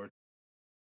window. Or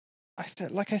I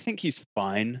think he's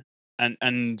fine,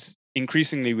 and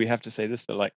increasingly we have to say this,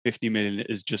 that like 50 million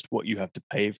is just what you have to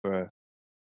pay for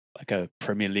like a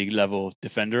Premier League level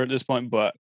defender at this point.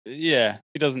 But yeah,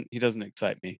 he doesn't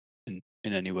excite me in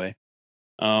any way.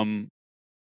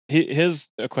 Here's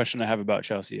a question I have about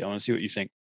Chelsea. I want to see what you think.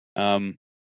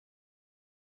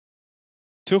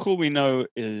 Tuchel, we know,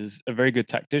 is a very good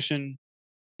tactician.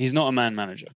 He's not a man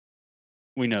manager.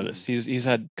 We know this. He's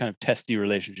had kind of testy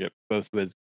relationship both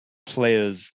with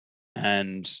players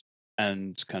and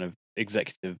kind of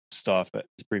executive staff at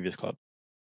his previous club.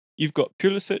 You've got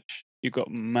Pulisic, you've got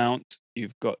Mount,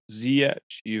 you've got Ziyech,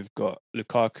 you've got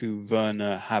Lukaku,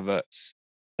 Werner, Havertz.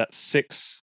 That's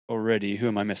 6 already. Who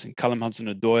am I missing? Callum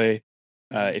Hudson-Odoi.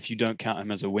 If you don't count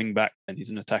him as a wing back, then he's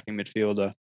an attacking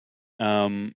midfielder.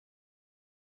 Am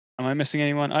I missing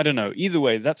anyone? I don't know. Either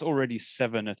way, that's already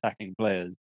 7 attacking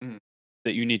players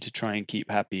that you need to try and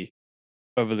keep happy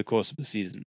over the course of the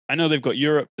season. I know they've got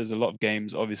Europe. There's a lot of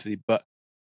games, obviously, but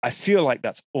I feel like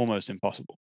that's almost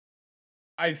impossible.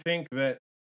 I think that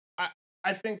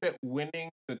winning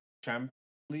the Champions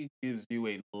League gives you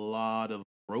a lot of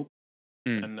rope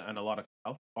and a lot of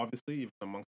clout, obviously, even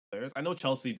amongst players. I know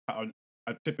Chelsea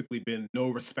have typically been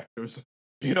no respecters,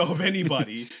 of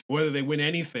anybody, whether they win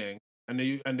anything, and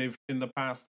they've in the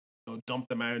past dumped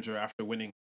the manager after winning.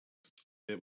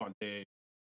 It Conte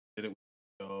did it,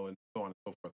 and so on and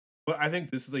so forth. But I think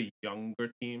this is a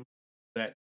younger team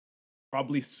that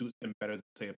probably suits them better than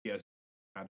say a PSG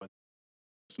had a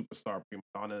superstar prima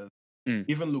donnas.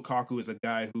 Even Lukaku is a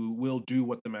guy who will do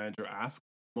what the manager asks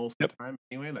most of the time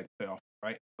anyway, like play off the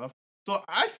right stuff. So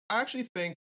I actually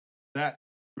think that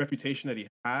reputation that he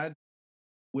had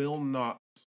will not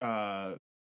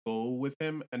go with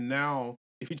him. And now,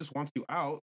 if he just wants you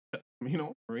out,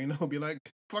 Mourinho will be like,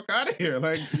 "Fuck out of here!"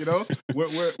 Like,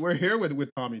 we're here with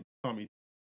Tommy.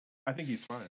 I think he's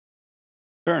fine.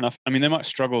 Fair enough. I mean, they might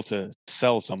struggle to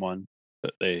sell someone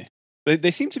that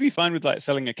they seem to be fine with like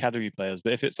selling academy players,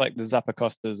 but if it's like the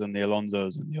Zappacosta's and the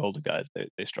Alonsos and the older guys,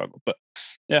 they struggle. But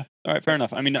yeah, all right, fair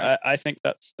enough. I mean, I think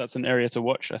that's an area to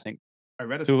watch. I think I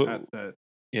read a stat that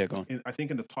go on. I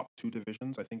think in the top 2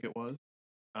 divisions, I think it was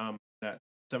that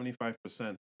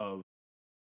 75% of,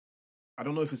 I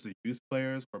don't know if it's the youth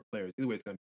players or players, either way, it's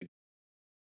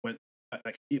went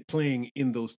playing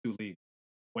in those 2 leagues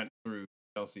went through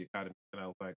Chelsea Academy, and I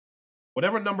was like,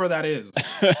 whatever number that is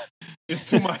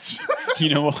too much. You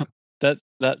know what?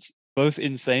 That's both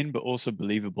insane but also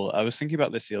believable. I was thinking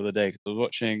about this the other day because I was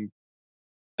watching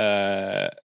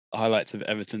highlights of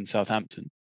Everton Southampton,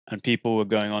 and people were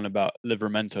going on about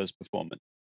Livramento's performance.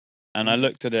 And I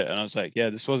looked at it and I was like, yeah,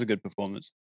 this was a good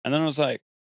performance. And then I was like,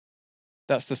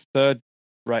 that's the 3rd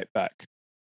right back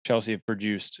Chelsea have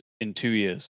produced in 2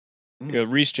 years.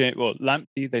 Reece James,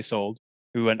 Lamptey they sold,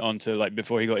 who went on to, like,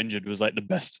 before he got injured, was like the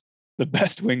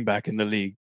best wing back in the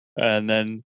league. And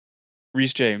then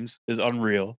Reece James is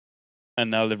unreal.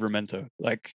 And now Livramento.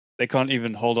 Like, they can't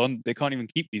even hold on. They can't even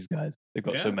keep these guys. They've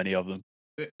got so many of them.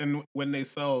 And when they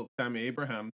sell Tammy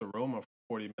Abraham to Roma for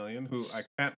 40 million, who I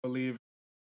can't believe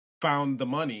found the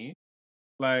money,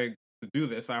 like, to do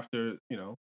this after,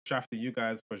 shafting you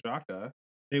guys for Xhaka,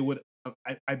 they would,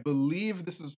 I believe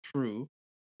this is true,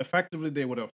 effectively they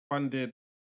would have funded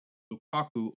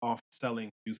Lukaku off selling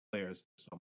youth players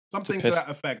to something to that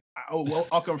effect.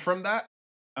 I'll confirm that.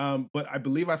 But I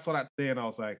believe I saw that today and I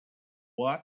was like,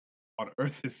 what on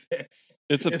earth is this?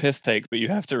 It's a piss take, but you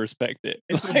have to respect it.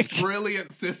 It's a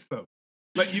brilliant system.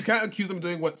 Like, you can't accuse them of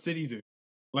doing what City do.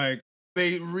 Like,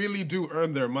 they really do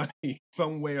earn their money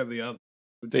some way or the other.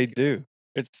 Ridiculous.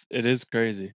 They do. It is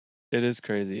crazy. It is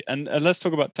crazy. And let's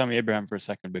talk about Tammy Abraham for a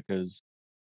second, because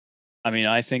I mean,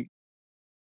 I think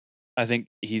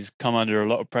he's come under a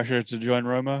lot of pressure to join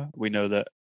Roma. We know that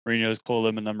Mourinho's called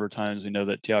him a number of times. We know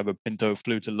that Thiago Pinto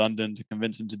flew to London to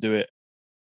convince him to do it.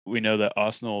 We know that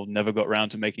Arsenal never got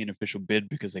round to making an official bid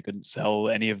because they couldn't sell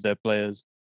any of their players.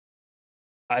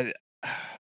 I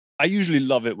usually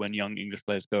love it when young English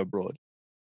players go abroad.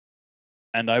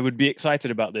 And I would be excited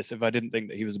about this if I didn't think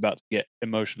that he was about to get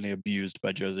emotionally abused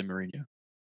by Jose Mourinho.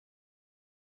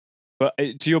 But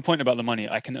to your point about the money,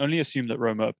 I can only assume that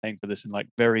Roma are paying for this in like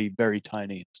very, very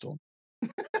tiny installments.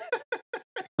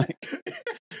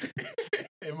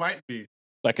 It might be.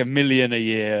 Like $1 million a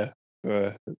year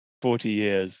for 40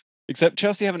 years. Except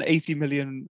Chelsea have an 80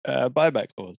 million buyback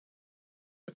clause.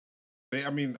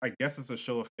 I guess it's a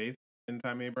show of faith in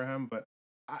Tammy Abraham, but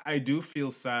I do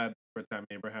feel sad for Tammy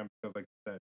Abraham because, like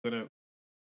I said, gonna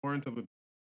warrant a bit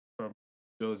from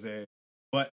Jose,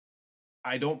 but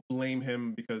I don't blame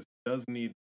him because he does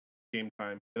need game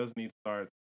time, he does need starts.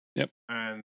 Yep.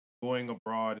 And going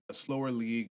abroad in a slower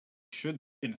league should,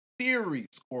 in theory,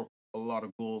 score a lot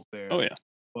of goals there. Oh yeah.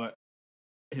 But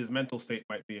his mental state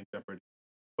might be in jeopardy.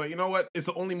 But you know what? It's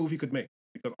the only move he could make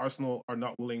because Arsenal are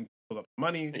not willing to put up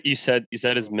money. You said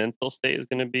his mental state is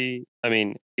going to be. I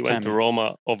mean, he went to Tammy.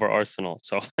 Roma over Arsenal,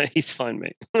 so he's fine,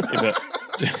 mate. Yeah,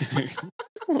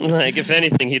 Like, if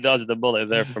anything, he dodged the bullet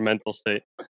there for mental state.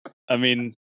 I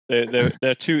mean,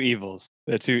 they're two evils.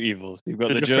 They're two evils. You've got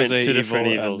Two the different- Jose two evil different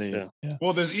and evils, the yeah.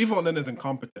 Well, there's evil and then there's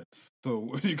incompetence.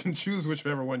 So you can choose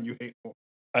whichever one you hate more.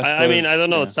 I mean, I don't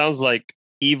know. Yeah. It sounds like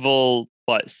evil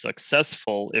but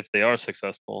successful. If they are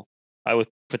successful, I would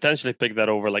potentially pick that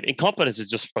over. Like, incompetence is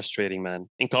just frustrating, man.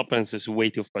 Incompetence is way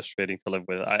too frustrating to live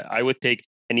with. I would take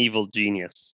an evil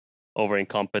genius over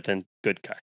incompetent good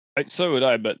guy. So would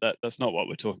I, but that's not what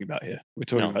we're talking about here. We're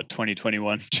talking No. about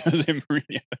 2021 Jose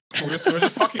Mourinho. We're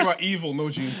just talking about evil, no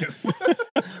genius.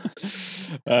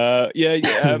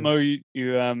 Mo,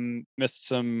 you missed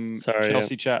some Sorry, yeah.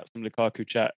 Chelsea chat, some Lukaku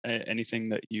chat. Anything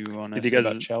that you want to Did say you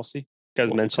about guys- Chelsea? You guys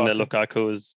What, mentioned that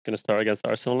Lukaku is going to start against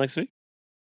Arsenal next week.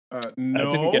 No,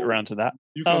 I didn't get around to that.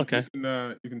 You can, Oh, okay.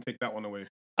 You can take that one away.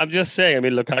 I'm just saying. I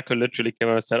mean, Lukaku literally came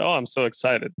out and said, "Oh, I'm so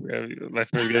excited. My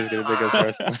first game is going to be against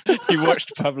Arsenal." He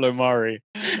watched Pablo Mari.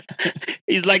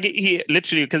 He's like, he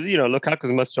literally, because Lukaku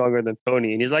is much stronger than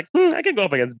Tony, and he's like, I can go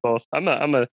up against both. I'm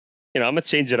gonna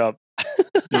change it up.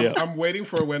 Yeah. I'm waiting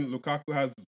for when Lukaku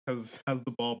has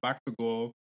the ball back to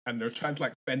goal and they're trying to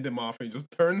like fend him off and he just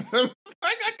turns him.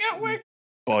 Like, I can't wait.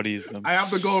 Bodies them. I have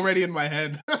the goal ready in my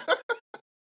head.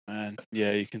 Man,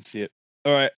 yeah, you can see it.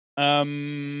 All right.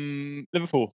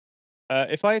 Liverpool.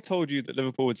 If I told you that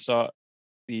Liverpool would start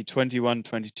the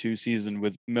 21-22 season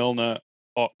with Milner,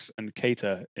 Ox, and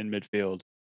Keita in midfield,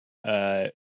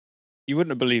 you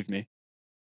wouldn't have believed me.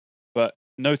 But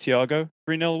no Thiago,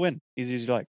 3-0 win. Easy as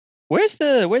you like. Where's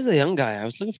the young guy? I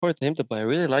was looking forward to him to play. I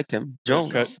really like him.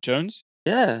 Jones. Jones?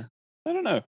 Yeah. I don't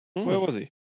know. Where was he?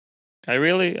 I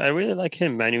really like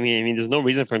him, man. I mean, there's no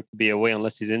reason for him to be away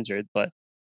unless he's injured. But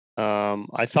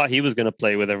I thought he was going to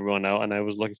play with everyone out, and I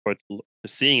was looking forward to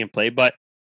seeing him play. But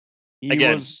He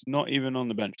again- was not even on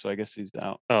the bench, so I guess he's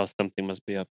out. oh, something must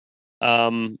be up.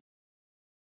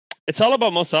 It's all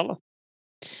about Mo Salah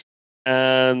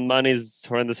and Mane's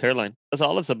horrendous hairline. That's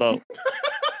all it's about.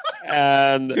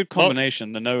 And Good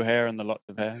combination, the no hair and the lots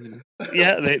of hair.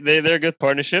 yeah, they're a good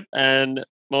partnership. And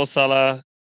Mo Salah,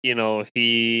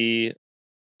 he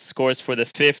scores for the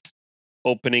 5th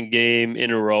opening game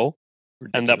in a row.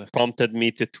 And Ridiculous. that prompted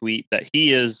me to tweet that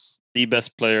he is the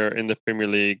best player in the Premier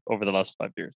League over the last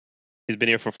 5 years. He's been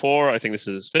here for 4. I think this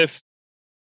is his 5th.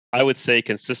 I would say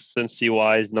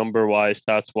consistency-wise, number-wise,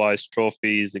 stats-wise,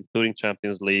 trophies, including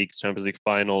Champions League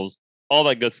finals, all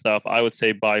that good stuff. I would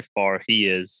say by far he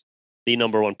is the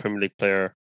number 1 Premier League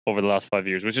player over the last 5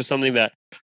 years, which is something that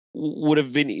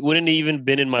wouldn't even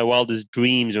been in my wildest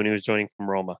dreams when he was joining from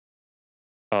Roma,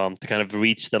 to kind of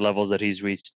reach the levels that he's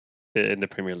reached in the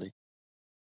Premier League.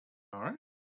 All right.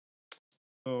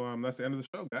 So that's the end of the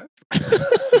show, guys.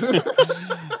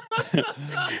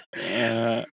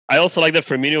 I also like that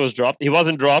Firmino was dropped. He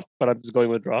wasn't dropped, but I'm just going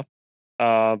with drop.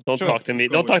 Don't Sure, talk to me.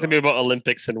 let's go Don't talk with to me about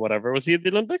Olympics and whatever. Was he at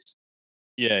the Olympics?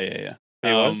 Yeah. He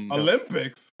was?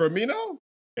 Olympics? Firmino?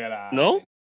 Get out. No,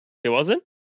 he wasn't.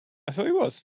 I thought he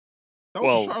was. That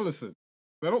was Well- Charlison.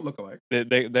 They don't look alike.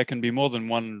 There can be more than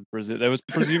one Brazil. There was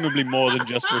presumably more than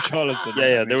just Richarlison.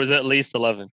 Yeah. There was at least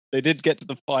 11. They did get to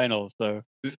the final, so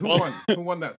Who Well- won? Who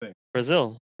won that thing?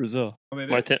 Brazil. Brazil. Oh,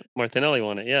 they did. Martinelli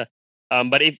won it. Yeah.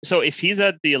 But if he's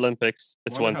at the Olympics,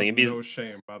 it's Juan one thing. has If he's no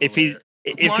shame, by the if way.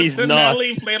 he's not,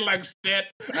 Martinelli played like shit.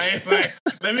 It's like,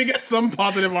 let me get some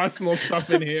positive Arsenal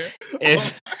stuff in here.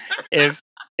 if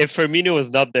Firmino was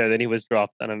not there, then he was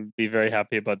dropped, and I'd be very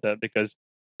happy about that because,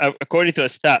 according to a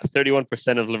stat,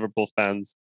 31% of Liverpool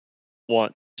fans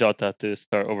want Jota to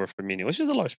start over Firmino, which is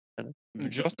a large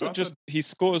percentage. Just he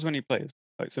scores when he plays.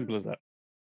 Like simple as that.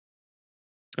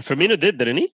 Firmino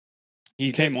didn't he?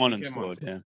 He came did, on he and came on.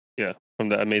 scored. Yeah. From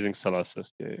the amazing Salah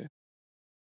assist. Yeah.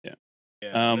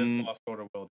 Yeah, Um, Vince lost order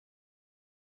world.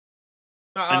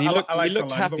 No, And he I looked like Salah. I just don't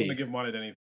want happy. to give Mane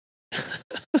anything.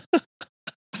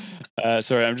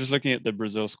 Sorry, I'm just looking at the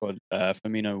Brazil squad.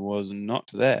 Firmino was not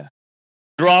there.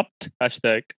 Dropped.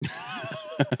 Hashtag.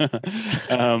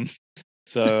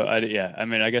 So I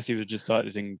mean, I guess he was just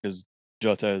targeting because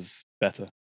Jota is better.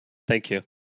 Thank you.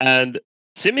 And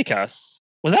Tsimikas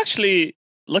was actually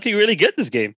looking really good this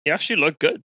game. He actually looked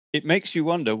good. It makes you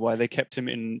wonder why they kept him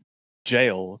in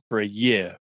jail for a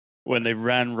year when they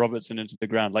ran Robertson into the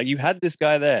ground. Like, you had this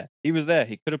guy there. He was there.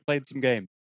 He could have played some game.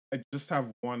 I just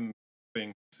have one thing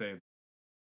to say.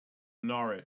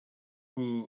 Norwich,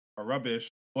 who are rubbish,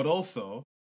 but also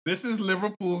this is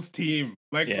Liverpool's team.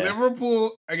 Like Yeah.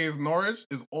 Liverpool against Norwich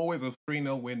is always a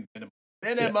 3-0 win minimum.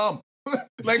 Minimum.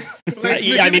 like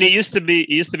Yeah, I mean, it used to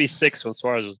be 6 when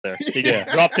Suarez was there. He Yeah.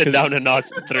 dropped it down a notch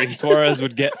to 3. Suarez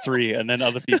would get 3, and then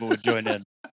other people would join in.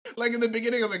 like in the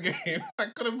beginning of the game, I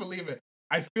couldn't believe it.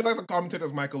 I feel like the commentator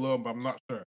was Michael Owen, but I'm not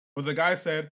sure. But the guy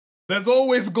said, "There's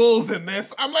always goals in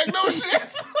this." I'm like, no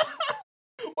shit.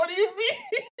 What do you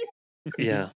mean?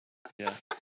 Yeah.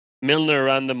 Milner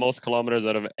ran the most kilometers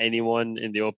out of anyone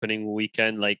in the opening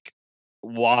weekend. Like,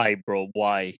 why, bro?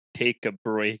 Why? Take a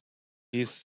break.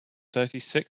 He's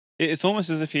 36. It's almost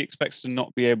as if he expects to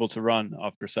not be able to run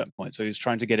after a certain point. So he's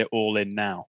trying to get it all in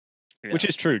now, which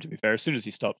is true, to be fair. As soon as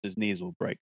he stops, his knees will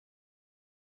break.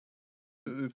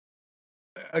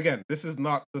 Again, this is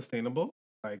not sustainable.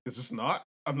 Like, it's just not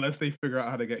unless they figure out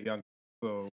how to get young.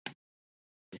 So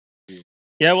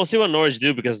Yeah, we'll see what Norwich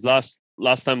do because last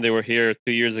time they were here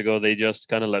 2 years ago, they just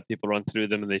kind of let people run through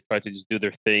them and they tried to just do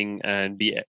their thing and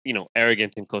be,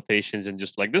 arrogant in quotations and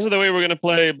just like, this is the way we're gonna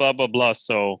play, blah blah blah.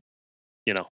 So,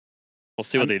 we'll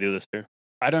see what they do this year.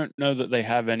 I don't know that they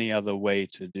have any other way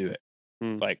to do it.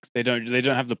 Like, they don't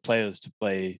have the players to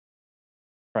play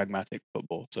pragmatic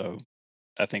football. So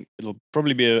I think it'll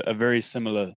probably be a very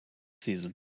similar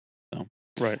season. So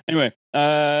Right. Anyway,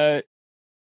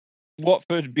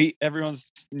 Watford beat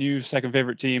everyone's new second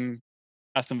favorite team,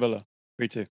 Aston Villa,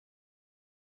 3-2.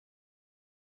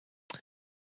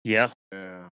 Yeah.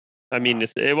 I mean,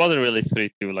 it wasn't really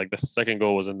 3-2. Like, the second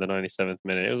goal was in the 97th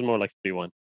minute. It was more like 3-1.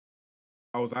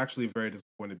 I was actually very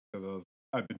disappointed because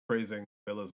I've been praising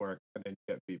Villa's work and then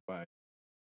get beat by.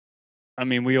 I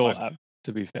mean, we all have,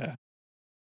 to be fair.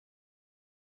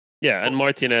 Yeah, and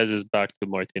Martinez is back to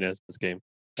Martinez this game.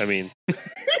 I mean,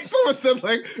 someone said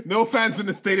like no fans in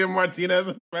the stadium. Martinez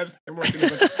are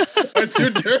too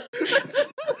dear.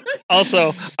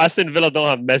 Also, Aston Villa don't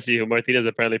have Messi, who Martinez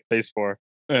apparently plays for.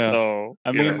 Yeah. So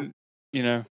I mean,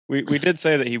 we did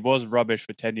say that he was rubbish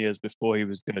for 10 years before he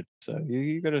was good. So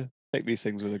you got to take these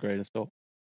things with a grain of salt.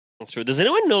 That's true. Does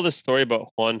anyone know the story about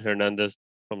Juan Hernandez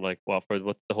from like Watford?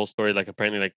 What's the whole story? Like,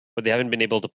 apparently, but they haven't been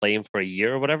able to play him for a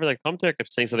year or whatever. Like, Tom Turk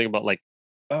kept saying something about like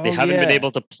they haven't been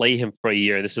able to play him for a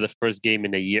year. This is the first game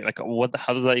in a year. Like,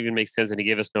 how does that even make sense? And he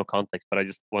gave us no context. But I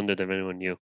just wondered if anyone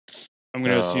knew. I'm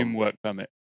going to assume work permit.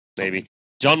 Maybe.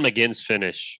 John McGinn's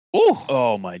finish. Ooh.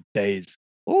 Oh my days.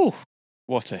 Ooh.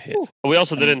 What a hit. Ooh. We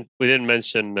also didn't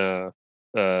mention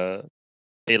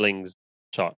Ayling's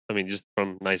shot. I mean, just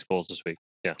from nice goals this week.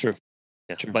 Yeah. True.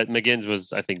 Yeah. True. But McGinn's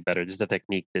was, I think, better. Just the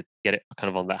technique to get it kind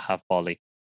of on that half volley.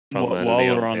 While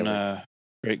we're on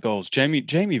great goals, Jamie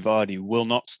Vardy will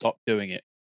not stop doing it.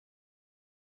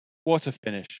 What a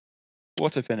finish.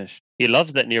 What a finish. He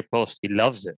loves that near post. He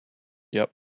loves it. Yep.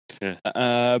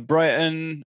 Yeah.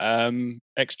 Brighton,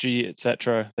 XG,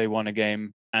 etc. They won a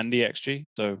game and the XG,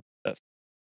 so that's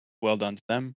well done to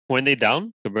them. When they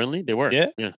down to Burnley, they were. Yeah,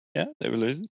 they were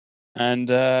losing. And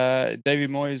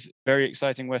David Moyes, very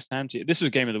exciting West Ham team. This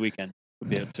was game of the weekend,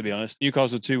 to be honest.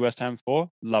 Newcastle 2, West Ham 4.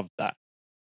 Loved that.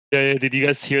 Yeah. Did you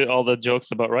guys hear all the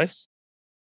jokes about Rice?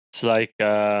 It's like, he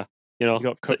got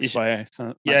cooked by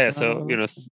so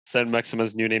Saint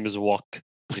Maximin's new name is Wok.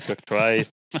 He cooked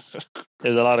rice.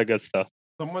 There's a lot of good stuff.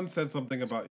 Someone said something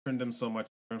about turned him so much,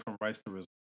 turned from rice to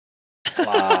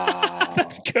risotto. Wow.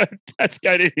 That's good. That's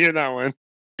good to hear that one.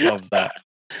 Love that.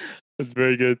 That's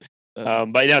very good.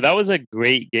 But yeah, that was a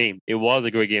great game. It was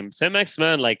a great game. Saint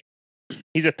Maximin, like,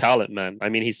 he's a talent, man. I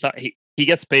mean, he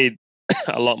gets paid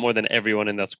a lot more than everyone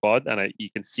in that squad, and you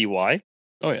can see why.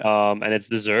 Oh yeah. And it's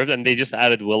deserved. And they just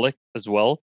added Willock as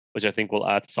well, which I think will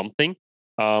add something.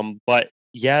 But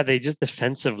yeah, they just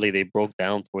defensively they broke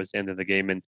down towards the end of the game,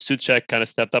 and Souček kind of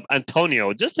stepped up.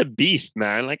 Antonio, just a beast,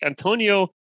 man. Like,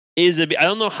 Antonio is I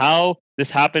don't know how this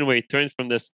happened where he turned from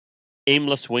this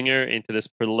aimless winger into this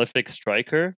prolific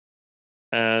striker,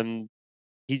 and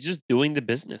he's just doing the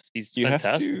business. He's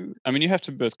fantastic. You have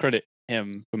to both credit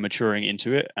him for maturing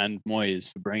into it and Moyes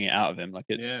for bringing it out of him. Like,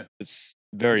 it's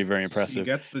very, very impressive.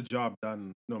 He gets the job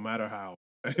done no matter how.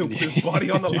 and he'll put his body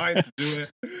on the line to do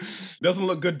it. Doesn't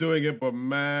look good doing it, but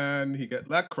man, he get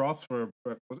that cross for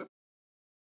was it?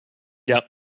 Yep.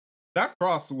 That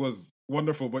cross was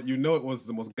wonderful, but you know it was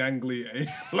the most gangly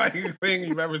like thing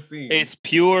you've ever seen. It's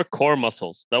pure core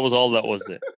muscles. That was all that was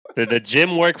it. The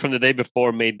gym work from the day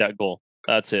before made that goal.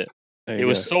 That's it. It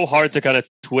was so hard to kind of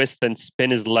twist and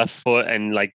spin his left foot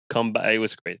and like come back. It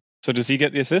was great. So does he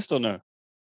get the assist or no?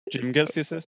 Jim gets the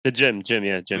assist? The Jim.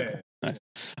 Yeah. Nice.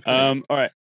 All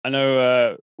right. I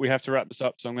know we have to wrap this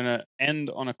up, so I'm going to end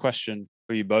on a question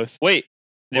for you both. Wait,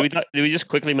 did we just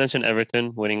quickly mention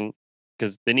Everton winning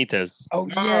because Benitez? Oh,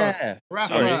 yeah.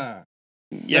 Rafa.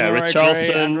 Yeah, Demarai Gray,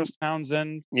 Richarlison. Andros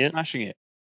Townsend, Yeah. smashing it.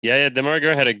 Yeah, Demarai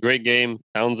Gray had a great game.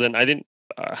 Townsend, I didn't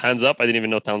hands up. I didn't even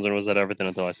know Townsend was at Everton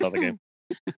until I saw the game.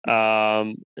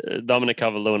 Dominic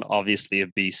Calvert-Lewin, obviously a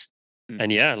beast,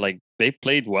 and yeah, like they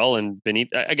played well. And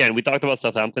again, we talked about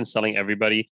Southampton selling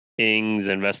everybody, Ings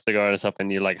and Vestergaard and stuff, and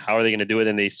you're like, how are they going to do it?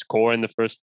 And they score in the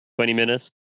first 20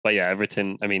 minutes. But yeah,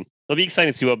 Everton. I mean, it'll be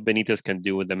exciting to see what Benitez can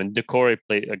do with them. And Decore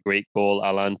played a great goal.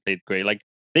 Alan played great. Like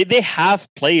they have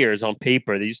players on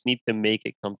paper. They just need to make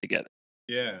it come together.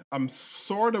 Yeah, I'm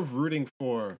sort of rooting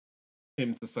for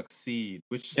him to succeed,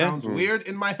 which sounds weird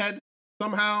in my head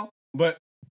somehow, but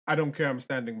I don't care. I'm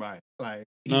standing by it. Like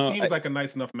he seems like a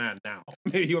nice enough man now.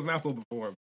 He was an asshole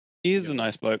before. He is a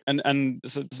nice bloke, and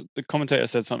so the commentator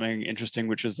said something interesting,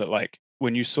 which is that like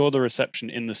when you saw the reception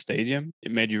in the stadium,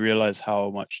 it made you realize how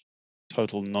much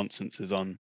total nonsense is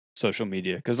on social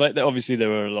media. Because like obviously there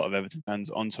were a lot of Everton fans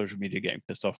on social media getting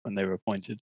pissed off when they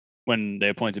appointed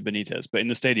Benitez, but in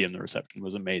the stadium the reception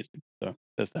was amazing. So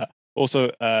there's that.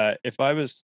 Also, if I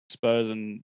was Spurs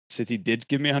and City did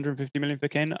give me 150 million for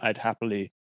Kane, I'd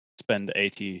happily spend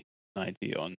 80,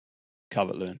 90 on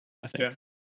Calvert-Lewin. I think. Yeah.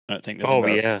 I don't think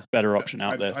there's a better option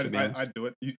out there. To be honest, I'd do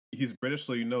it. He's British,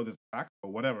 so you know this fact, but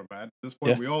whatever, man. At this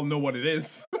point, we all know what it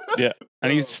is. Yeah,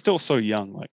 and he's still so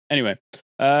young. Like, anyway,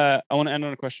 I want to end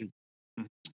on a question: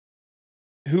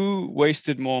 who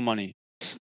wasted more money?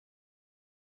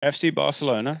 FC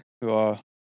Barcelona, who are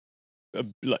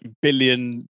like $1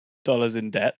 billion in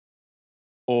debt,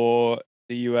 or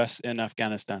the US in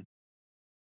Afghanistan?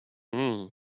 Good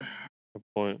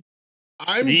point.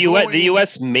 The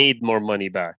US made more money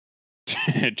back.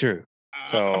 True.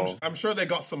 So I'm sure they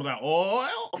got some of that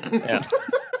oil. Yeah.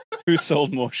 Who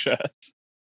sold more shirts?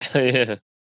 Yeah.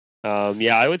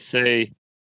 I would say.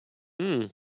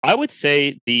 I would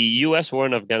say the U.S. war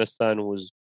in Afghanistan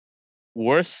was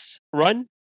worse run,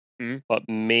 but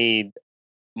made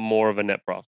more of a net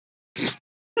profit.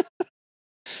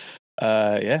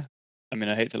 Yeah. I mean,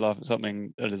 I hate to laugh at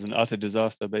something that is an utter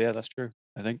disaster, but yeah, that's true.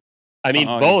 I think. I mean,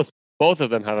 both of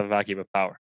them have a vacuum of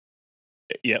power.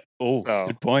 Yeah. Oh,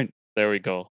 good point. There we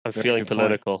go. I'm feeling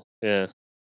political. Point. Yeah.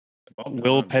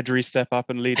 Will Pedri step up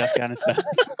and lead Afghanistan?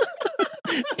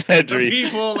 Pedri. The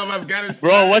people of Afghanistan.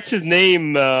 Bro, what's his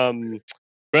name?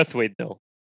 Braithwaite, though.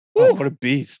 Oh, what a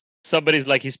beast. Somebody's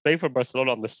like, he's playing for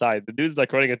Barcelona on the side. The dude's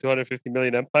like running a 250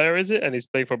 million empire, is it? And he's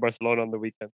playing for Barcelona on the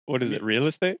weekend. What is it, real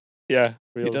estate? Yeah,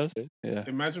 real estate. Yeah.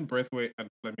 Imagine Braithwaite and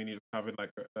Flamini having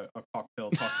like a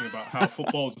cocktail talking about how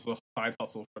football is just a side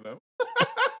hustle for them.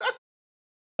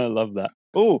 I love that.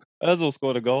 Oh, Ozil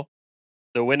scored a goal.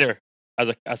 The winner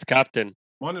as captain.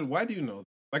 Monin, why do you know this?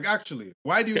 Like, actually,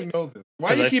 why do you know this?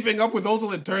 Why are you keeping up with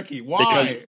Ozil in Turkey?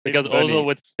 Why? Because Ozil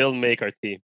would still make our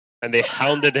team. And they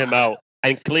hounded him out.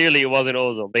 And clearly it wasn't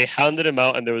Ozil. They hounded him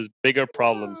out and there was bigger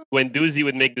problems. Guendouzi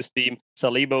would make this team.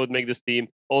 Saliba would make this team.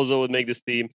 Ozil would make this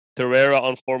team. Torreira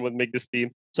on form would make this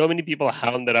team. So many people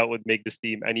hounded out would make this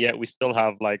team. And yet we still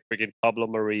have like freaking Pablo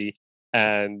Mari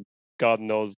and God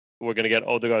knows we're going to get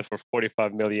Odegaard for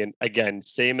 45 million. Again,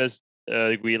 same as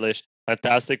Grealish.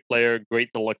 Fantastic player,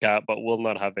 great to look at, but will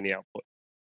not have any output.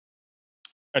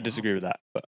 I disagree with that,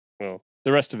 but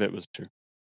the rest of it was true.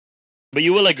 But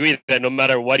you will agree that no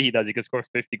matter what he does, he could score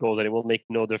 50 goals and it will make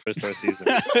no difference to our season.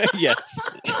 Yes.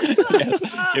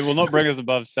 It will not bring us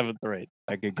above 7th or 8th.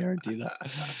 I can guarantee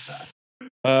that.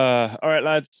 All right,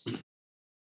 lads.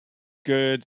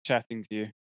 Good chatting to you.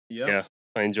 Yep. Yeah,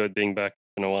 I enjoyed being back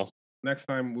in a while. Next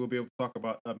time, we'll be able to talk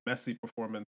about a Messi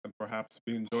performance and perhaps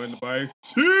being joined by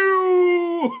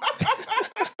 2!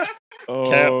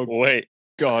 Can't wait.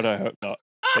 God, I hope not.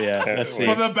 But yeah, let's see.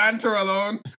 For the banter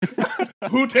alone.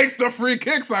 Who takes the free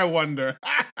kicks, I wonder?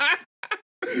 Oh,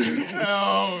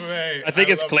 man. I think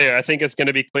it's clear. I think it's going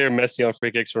to be clear Messi on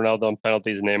free kicks, Ronaldo on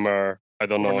penalties, Neymar, I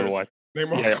don't know on what.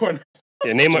 Neymar on corners.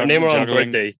 Yeah, Neymar on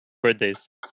birthdays.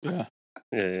 Yeah.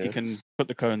 You can put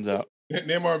the cones out.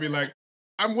 Neymar will be like,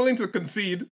 I'm willing to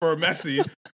concede for Messi,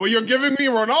 but you're giving me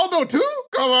Ronaldo too?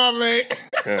 Come on, mate.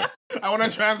 Yeah. I want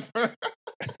to transfer.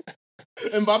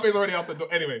 Mbappe's already out the door.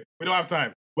 Anyway, we don't have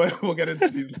time. But we'll get into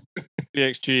these.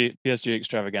 PSG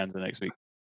extravaganza next week.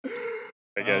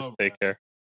 I guess take care.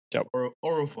 Ciao. Au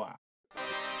revoir.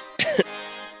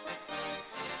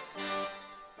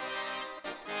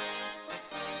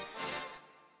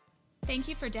 Thank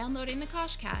you for downloading the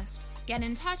Koshcast. Get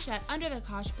in touch at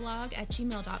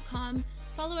underthekoshblog@gmail.com.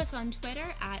 Follow us on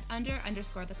Twitter at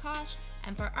 @under_the_kosh.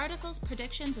 And for articles,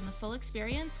 predictions, and the full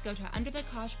experience, go to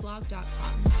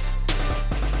underthekoshblog.com.